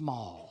of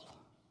small.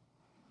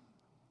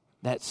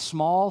 That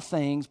small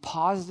things,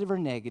 positive or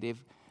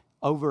negative,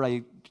 over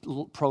a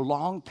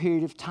prolonged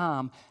period of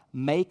time,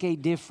 make a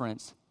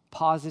difference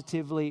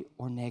positively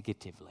or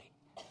negatively.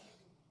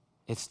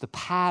 It's the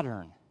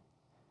pattern.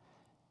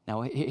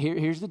 Now,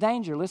 here's the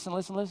danger.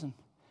 Listen.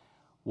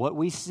 What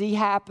we see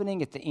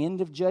happening at the end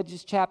of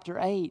Judges chapter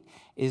 8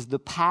 is the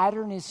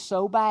pattern is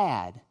so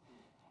bad,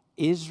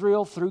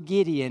 Israel, through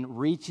Gideon,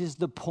 reaches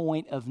the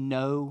point of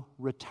no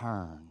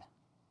return.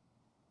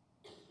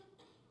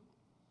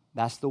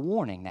 That's the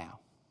warning now.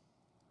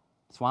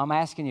 That's why I'm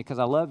asking you, because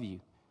I love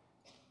you.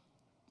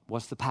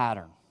 What's the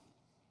pattern?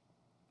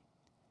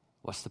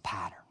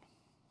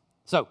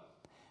 So,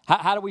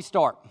 how do we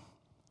start?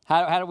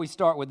 How do we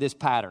start with this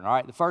pattern? All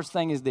right, the first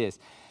thing is this.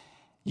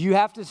 You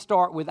have to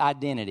start with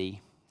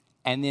identity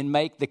and then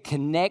make the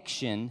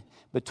connection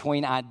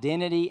between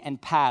identity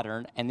and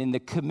pattern and then the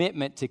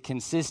commitment to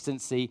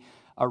consistency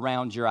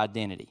around your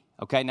identity.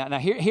 Okay, now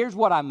here's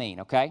what I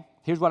mean, okay?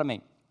 Here's what I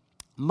mean.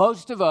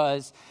 Most of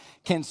us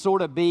can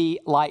sort of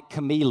be like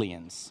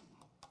chameleons.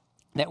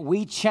 That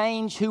we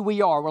change who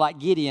we are. We're like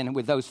Gideon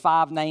with those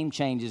 5 name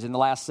changes in the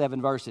last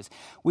 7 verses.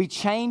 We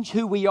change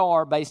who we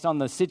are based on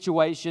the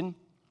situation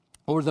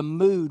or the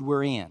mood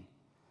we're in,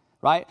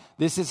 right?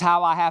 This is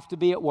how I have to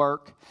be at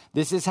work.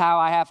 This is how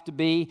I have to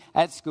be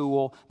at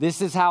school.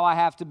 This is how I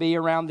have to be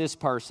around this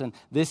person.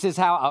 This is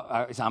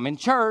how I'm in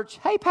church.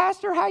 Hey,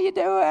 pastor, how you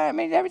doing? I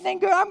mean, everything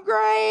good? I'm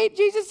great.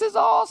 Jesus is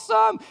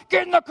awesome.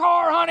 Get in the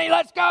car, honey.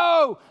 Let's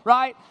go,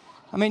 right?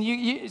 I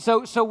mean,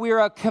 so we're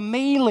a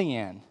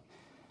chameleon.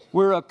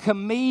 We're a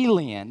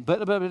chameleon.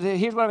 But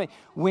here's what I mean.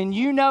 When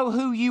you know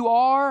who you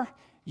are,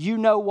 you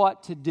know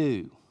what to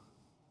do.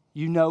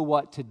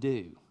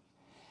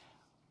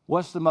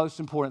 What's the most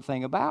important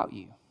thing about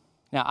you?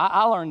 Now,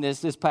 I learned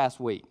this past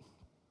week.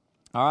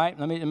 All right,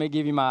 let me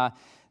give you my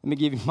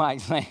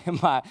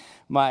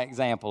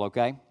example.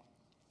 Okay,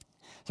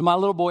 so my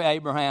little boy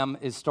Abraham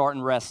is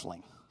starting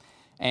wrestling,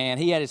 and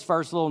he had his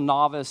first little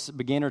novice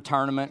beginner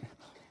tournament.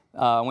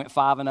 Went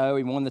 5-0.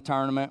 He won the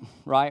tournament,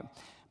 right?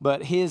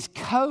 But his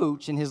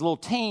coach and his little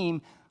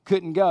team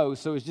couldn't go,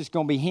 so it was just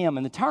going to be him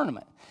in the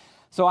tournament.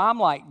 So I'm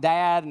like,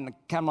 Dad, and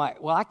I'm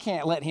like, well, I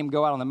can't let him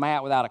go out on the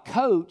mat without a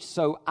coach.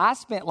 So I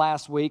spent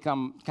last week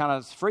on kind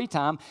of free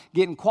time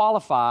getting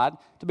qualified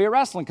to be a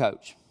wrestling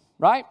coach,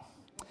 right?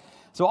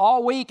 So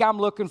all week I'm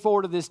looking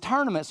forward to this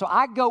tournament. So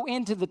I go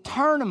into the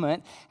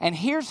tournament, and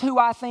here's who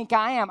I think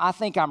I am. I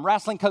think I'm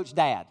wrestling coach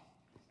Dad,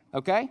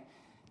 okay?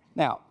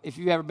 Now, if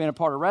you've ever been a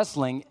part of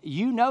wrestling,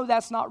 you know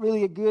that's not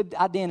really a good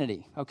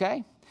identity,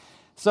 okay?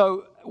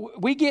 So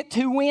we get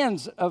 2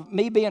 wins of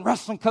me being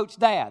wrestling coach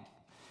Dad.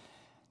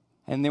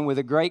 And then with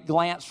a great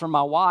glance from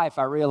my wife,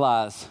 I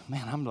realized,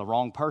 man, I'm the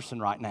wrong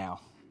person right now.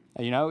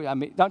 You know, I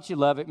mean, don't you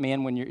love it,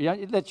 men, when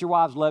that your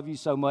wives love you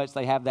so much,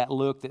 they have that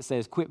look that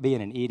says, quit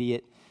being an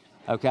idiot,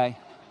 okay?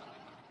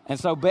 And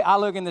so I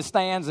look in the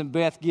stands, and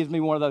Beth gives me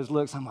one of those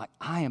looks. I'm like,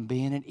 I am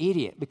being an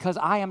idiot because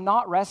I am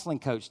not wrestling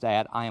coach,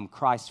 Dad. I am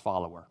Christ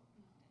follower.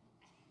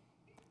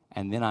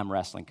 And then I'm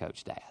wrestling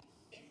coach, Dad.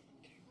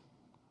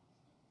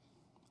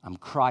 I'm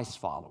Christ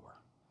follower.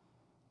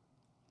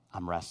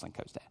 I'm wrestling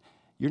coach, Dad.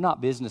 You're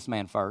not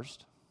businessman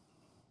first.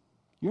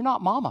 You're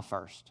not mama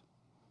first.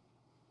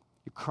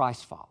 You're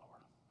Christ follower,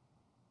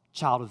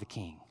 child of the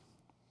King.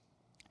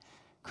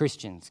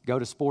 Christians go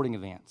to sporting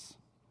events.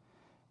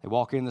 They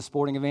walk in the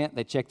sporting event,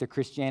 they check their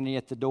Christianity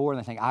at the door,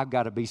 and they think, I've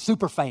got to be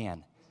super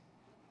fan.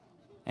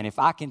 And if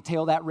I can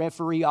tell that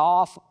referee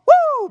off,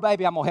 woo,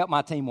 baby, I'm going to help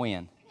my team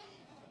win.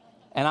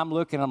 And I'm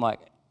looking, I'm like,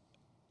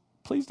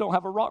 please don't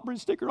have a Rockbridge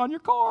sticker on your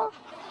car.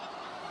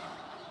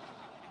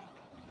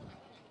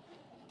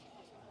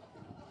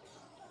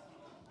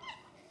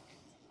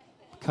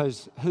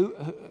 Because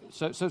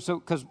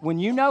because when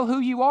you know who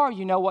you are,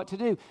 you know what to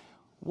do.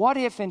 What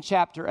if in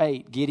chapter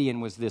 8,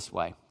 Gideon was this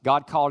way?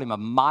 God called him a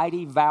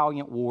mighty,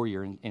 valiant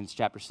warrior in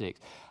chapter 6.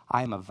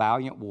 I am a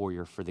valiant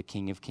warrior for the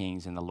King of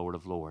Kings and the Lord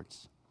of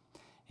Lords.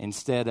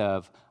 Instead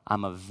of,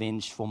 I'm a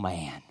vengeful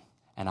man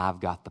and I've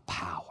got the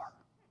power.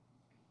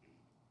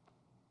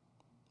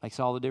 Makes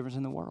all the difference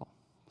in the world.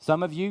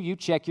 Some of you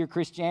check your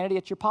Christianity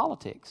at your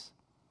politics.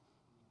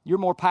 You're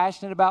more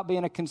passionate about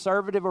being a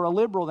conservative or a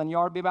liberal than you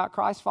are to be about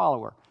Christ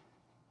follower.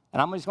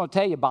 And I'm just going to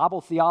tell you, Bible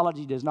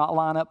theology does not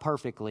line up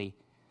perfectly.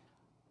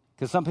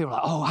 Because some people are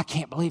like, oh, I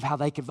can't believe how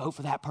they could vote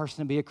for that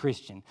person and be a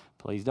Christian.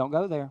 Please don't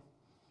go there.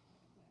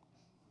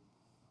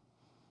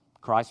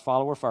 Christ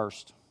follower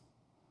first.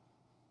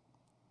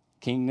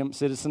 Kingdom,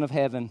 citizen of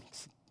heaven.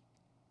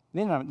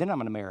 Then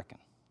I'm an American.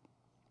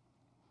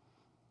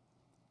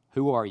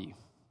 Who are you?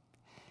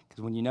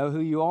 Because when you know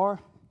who you are,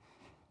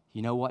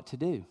 you know what to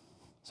do.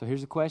 So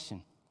here's the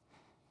question.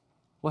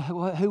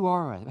 Who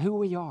are we? Who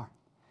we are?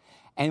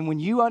 And when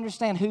you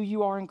understand who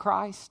you are in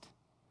Christ,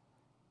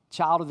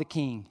 child of the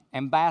King,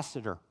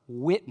 ambassador,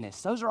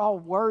 witness, those are all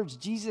words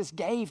Jesus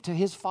gave to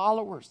his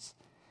followers.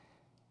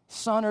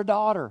 Son or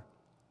daughter.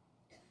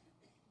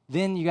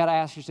 Then you got to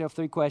ask yourself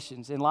 3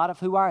 questions. In light of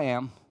who I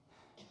am,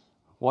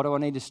 what do I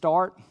need to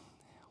start?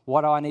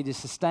 What do I need to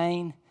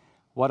sustain?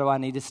 What do I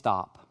need to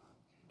stop?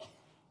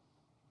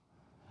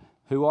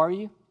 Who are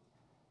you?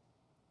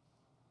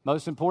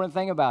 Most important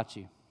thing about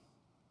you.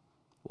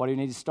 What do you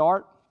need to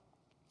start?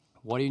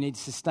 What do you need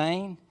to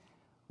sustain?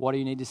 What do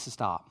you need to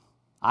stop?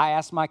 I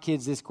ask my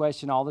kids this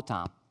question all the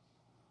time.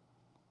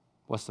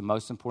 What's the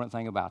most important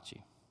thing about you?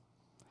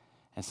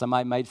 And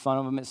somebody made fun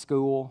of them at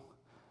school.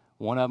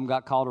 One of them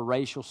got called a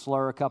racial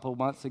slur a couple of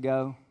months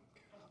ago.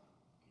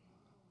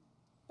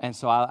 And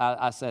so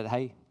I said,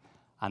 hey,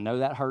 I know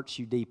that hurts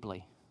you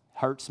deeply.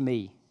 Hurts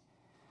me.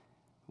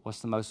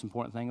 What's the most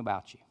important thing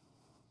about you?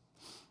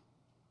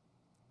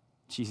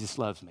 Jesus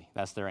loves me.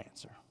 That's their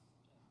answer.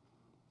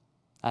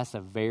 That's a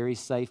very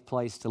safe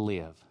place to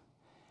live.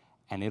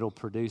 And it'll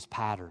produce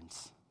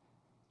patterns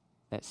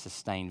that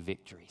sustain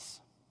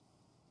victories.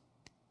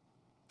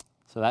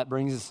 So that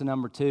brings us to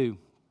number 2.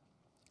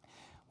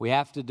 We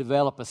have to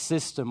develop a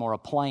system or a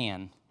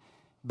plan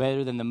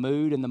better than the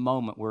mood and the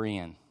moment we're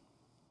in.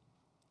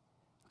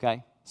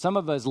 Okay? Some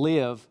of us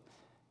live,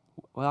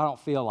 well, I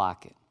don't feel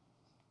like it.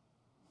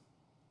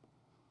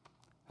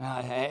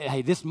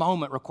 Hey, this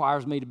moment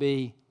requires me to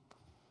be.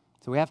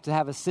 So we have to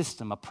have a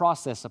system, a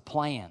process, a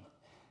plan.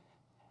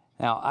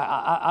 Now,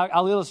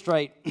 I'll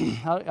illustrate.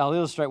 I'll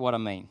illustrate what I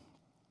mean.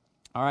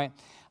 All right,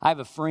 I have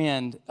a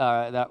friend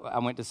that I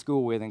went to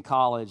school with in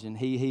college, and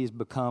he's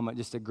become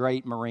just a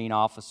great Marine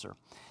officer.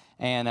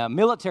 And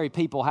military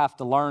people have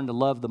to learn to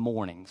love the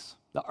mornings,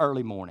 the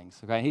early mornings.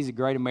 Okay, he's a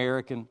great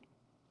American,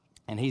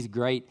 and he's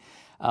great.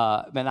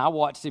 And I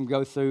watched him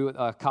go through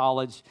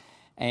college.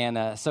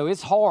 And so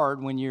it's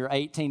hard when you're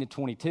 18 to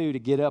 22 to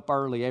get up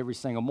early every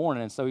single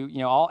morning. And so, you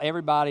know,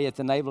 everybody at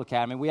the Naval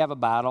Academy, we have a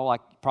battle, like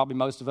probably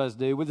most of us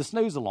do, with the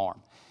snooze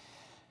alarm.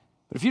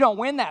 But if you don't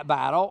win that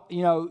battle,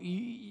 you know,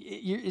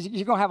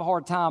 you're going to have a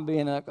hard time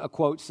being a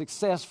quote,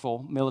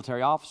 successful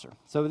military officer.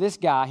 So this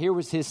guy, here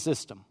was his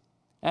system.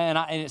 And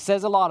it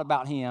says a lot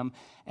about him.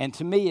 And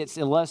to me, it's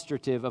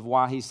illustrative of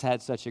why he's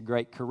had such a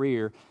great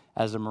career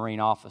as a Marine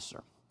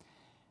officer.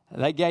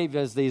 They gave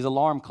us these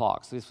alarm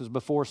clocks. This was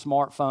before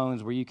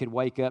smartphones where you could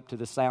wake up to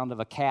the sound of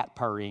a cat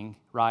purring,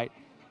 right?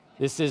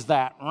 This is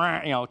that,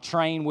 you know,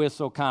 train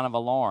whistle kind of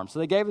alarm. So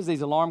they gave us these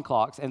alarm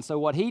clocks. And so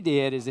what he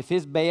did is if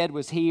his bed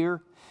was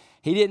here,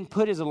 he didn't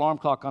put his alarm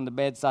clock on the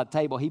bedside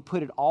table. He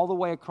put it all the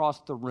way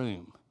across the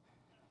room.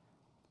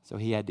 So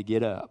he had to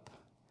get up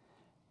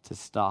to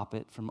stop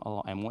it from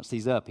alarm. And once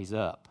he's up,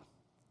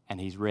 and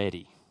he's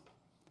ready.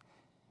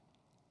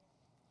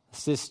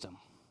 System.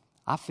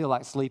 I feel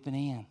like sleeping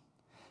in.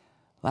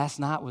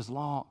 Last night was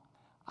long.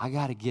 I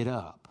got to get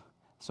up.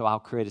 So I'll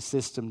create a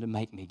system to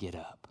make me get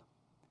up.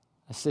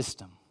 A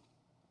system.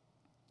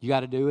 You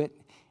got to do it.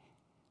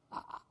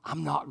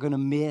 I'm not going to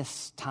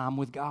miss time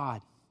with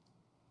God.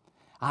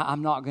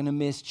 I'm not going to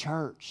miss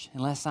church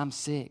unless I'm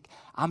sick.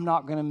 I'm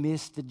not going to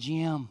miss the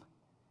gym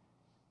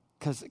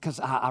because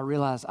I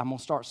realize I'm going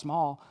to start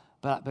small,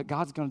 but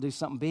God's going to do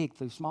something big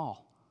through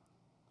small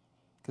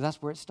because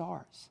that's where it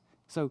starts.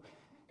 So,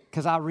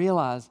 because I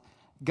realize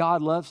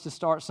God loves to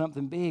start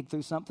something big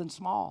through something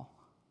small.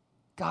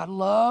 God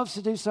loves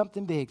to do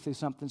something big through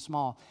something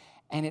small.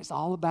 And it's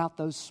all about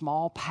those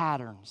small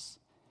patterns,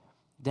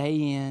 day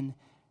in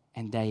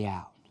and day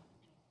out.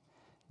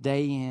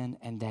 Day in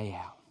and day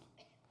out.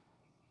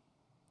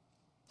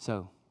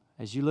 So,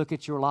 as you look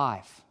at your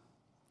life,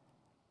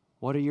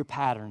 what are your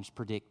patterns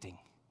predicting?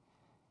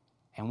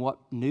 And what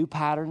new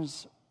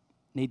patterns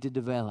need to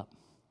develop?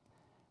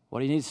 What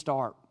do you need to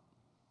start?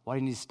 What do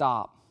you need to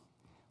stop?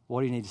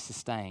 What do you need to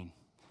sustain?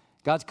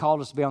 God's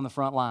called us to be on the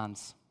front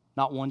lines.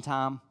 Not one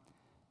time,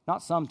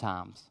 not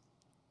sometimes,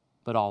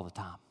 but all the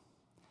time.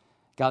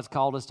 God's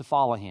called us to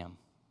follow Him.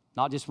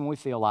 Not just when we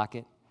feel like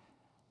it.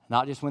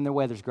 Not just when the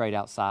weather's great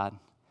outside,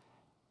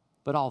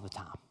 but all the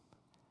time.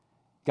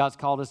 God's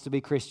called us to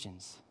be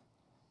Christians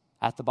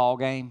at the ball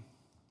game,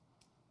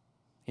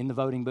 in the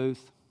voting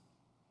booth.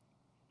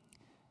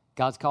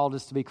 God's called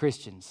us to be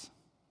Christians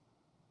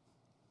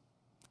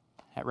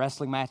at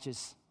wrestling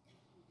matches,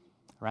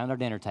 around our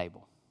dinner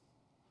table,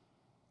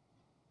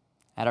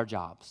 at our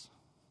jobs.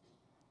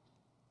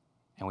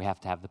 And we have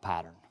to have the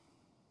pattern.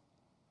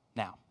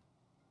 Now,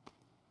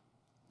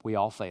 we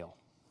all fail.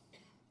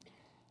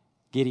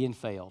 Gideon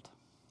failed.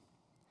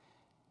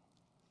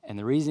 And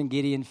the reason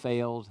Gideon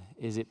failed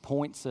is it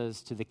points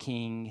us to the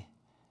king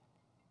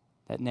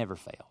that never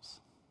fails.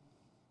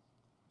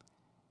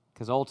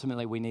 Because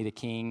ultimately we need a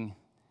king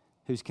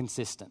who's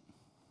consistent.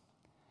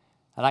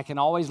 That I can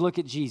always look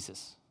at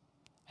Jesus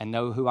and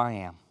know who I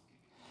am.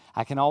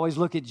 I can always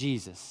look at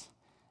Jesus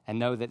and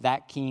know that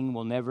that king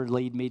will never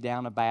lead me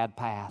down a bad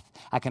path.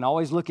 I can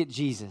always look at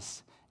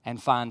Jesus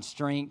and find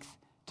strength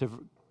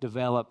to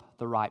develop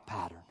the right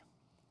pattern.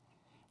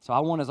 So I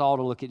want us all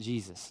to look at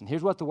Jesus. And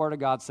here's what the Word of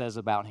God says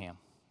about Him.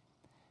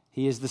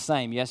 He is the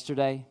same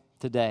yesterday,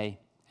 today,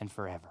 and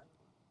forever.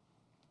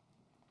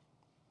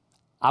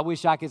 I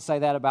wish I could say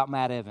that about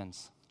Matt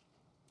Evans.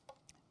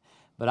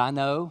 But I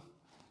know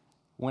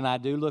when I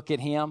do look at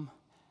Him,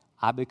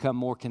 I become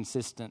more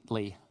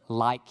consistently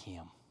like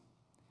Him.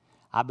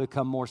 I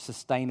become more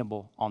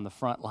sustainable on the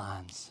front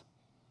lines.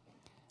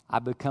 I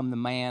become the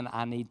man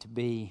I need to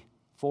be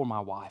for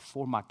my wife,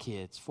 for my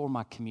kids, for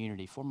my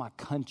community, for my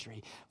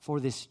country, for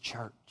this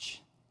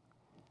church.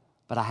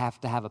 But I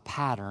have to have a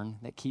pattern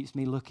that keeps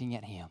me looking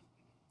at Him.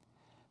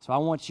 So I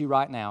want you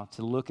right now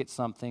to look at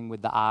something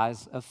with the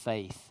eyes of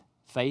faith.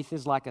 Faith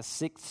is like a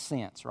sixth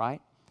sense,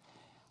 right?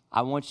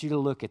 I want you to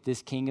look at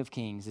this King of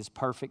Kings, this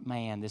perfect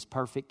man, this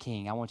perfect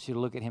King. I want you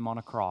to look at Him on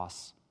a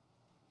cross.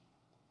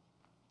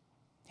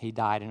 He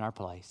died in our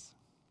place.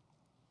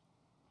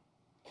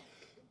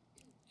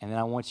 And then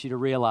I want you to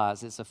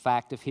realize it's a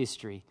fact of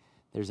history.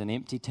 There's an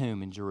empty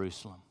tomb in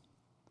Jerusalem.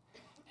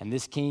 And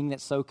this king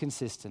that's so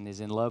consistent is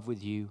in love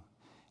with you,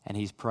 and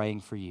he's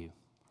praying for you.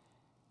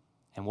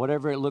 And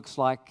whatever it looks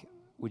like,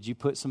 would you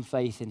put some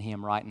faith in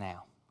him right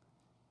now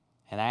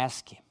and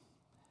ask him,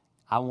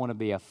 I want to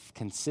be a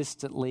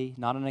consistently,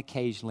 not an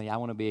occasionally, I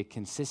want to be a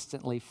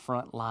consistently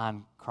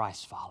frontline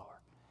Christ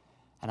follower.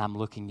 And I'm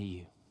looking to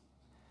you.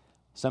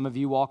 Some of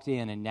you walked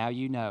in and now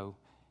you know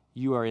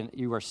you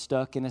are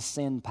stuck in a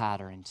sin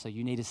pattern, so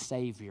you need a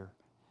Savior.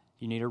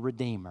 You need a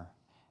Redeemer,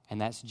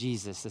 and that's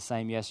Jesus, the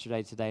same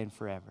yesterday, today, and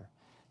forever.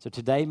 So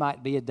today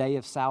might be a day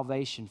of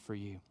salvation for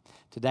you.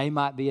 Today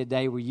might be a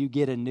day where you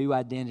get a new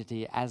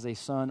identity as a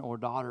son or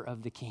daughter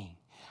of the King.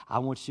 I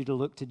want you to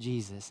look to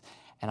Jesus,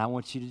 and I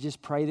want you to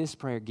just pray this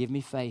prayer. Give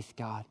me faith,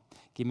 God.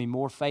 Give me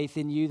more faith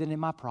in you than in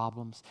my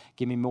problems.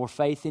 Give me more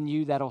faith in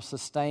you that'll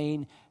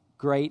sustain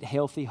great,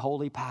 healthy,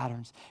 holy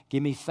patterns.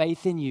 Give me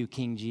faith in you,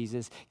 King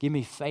Jesus. Give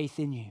me faith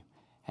in you.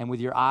 And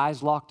with your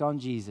eyes locked on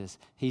Jesus,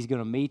 He's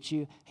going to meet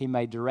you. He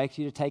may direct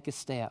you to take a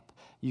step.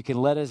 You can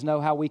let us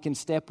know how we can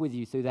step with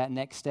you through that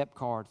Next Step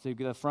card, through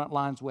the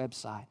Frontlines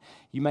website.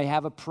 You may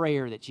have a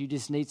prayer that you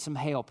just need some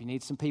help. You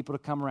need some people to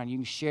come around. You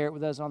can share it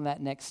with us on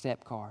that Next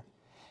Step card.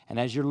 And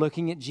as you're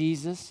looking at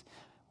Jesus,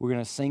 we're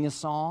going to sing a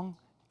song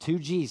to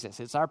Jesus.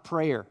 It's our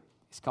prayer.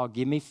 It's called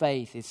Give Me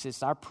Faith.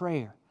 It's our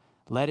prayer.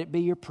 Let it be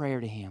your prayer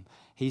to Him.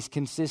 He's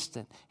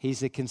consistent.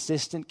 He's a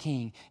consistent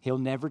King. He'll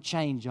never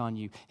change on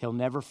you. He'll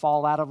never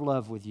fall out of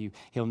love with you.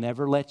 He'll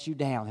never let you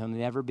down. He'll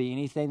never be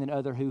anything than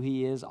other who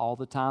He is all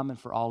the time and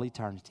for all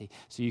eternity.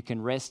 So you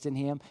can rest in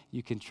Him,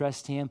 you can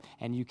trust Him,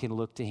 and you can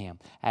look to Him.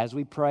 As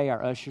we pray,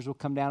 our ushers will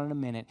come down in a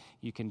minute.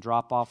 You can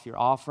drop off your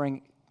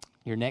offering,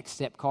 your Next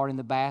Step card in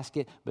the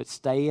basket, but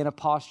stay in a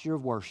posture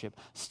of worship.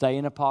 Stay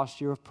in a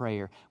posture of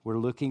prayer. We're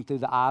looking through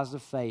the eyes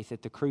of faith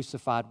at the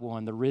crucified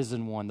one, the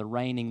risen one, the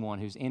reigning one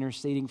who's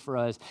interceding for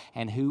us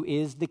and who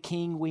is the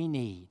King we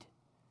need.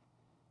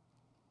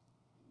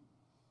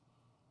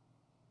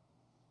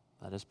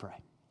 Let us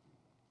pray.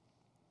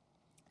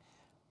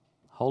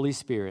 Holy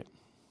Spirit,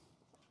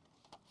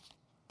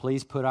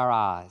 please put our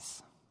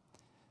eyes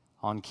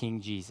on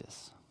King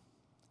Jesus.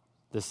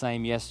 the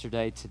same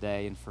yesterday,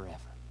 today, and forever.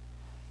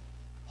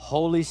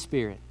 Holy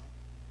Spirit,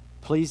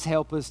 please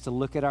help us to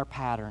look at our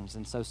patterns.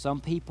 And so some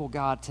people,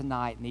 God,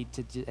 tonight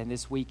and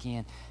this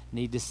weekend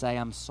need to say,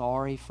 I'm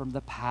sorry from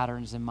the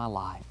patterns in my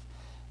life.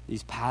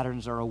 These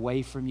patterns are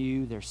away from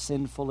you. They're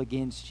sinful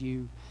against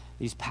you.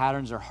 These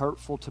patterns are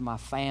hurtful to my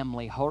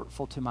family,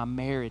 hurtful to my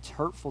marriage,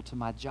 hurtful to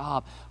my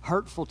job,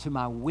 hurtful to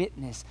my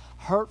witness,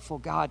 hurtful,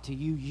 God, to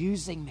you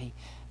using me.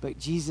 But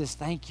Jesus,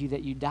 thank you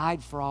that you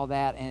died for all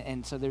that.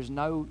 And so there's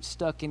no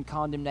stuck in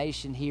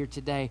condemnation here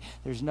today.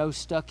 There's no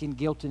stuck in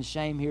guilt and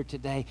shame here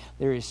today.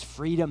 There is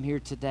freedom here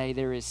today.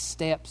 There is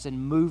steps and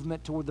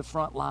movement toward the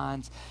front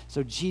lines.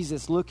 So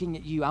Jesus, looking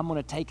at you, I'm going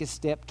to take a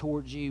step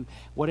towards you.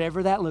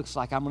 Whatever that looks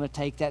like, I'm going to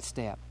take that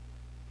step.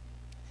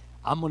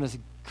 I'm going to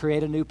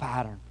create a new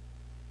pattern.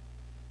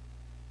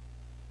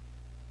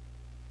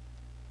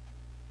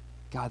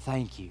 God,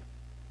 thank you.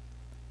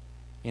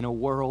 In a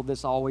world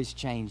that's always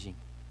changing,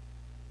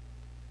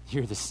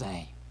 you're the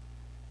same.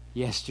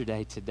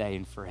 Yesterday, today,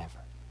 and forever.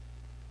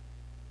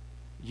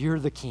 You're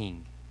the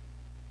king.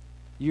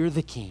 You're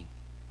the king.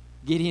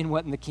 Gideon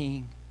wasn't the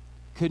king.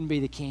 Couldn't be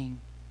the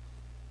king.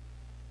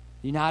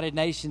 The United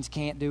Nations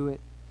can't do it.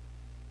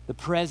 The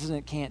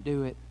president can't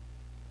do it.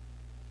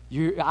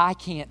 I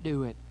can't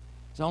do it.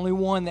 There's only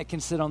one that can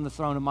sit on the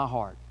throne of my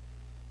heart.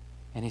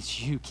 And it's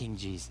you, King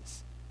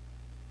Jesus.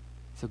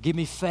 So give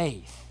me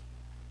faith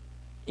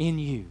in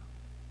you.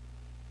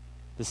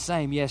 The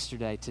same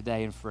yesterday,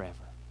 today, and forever.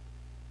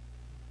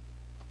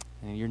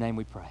 And in your name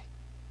we pray.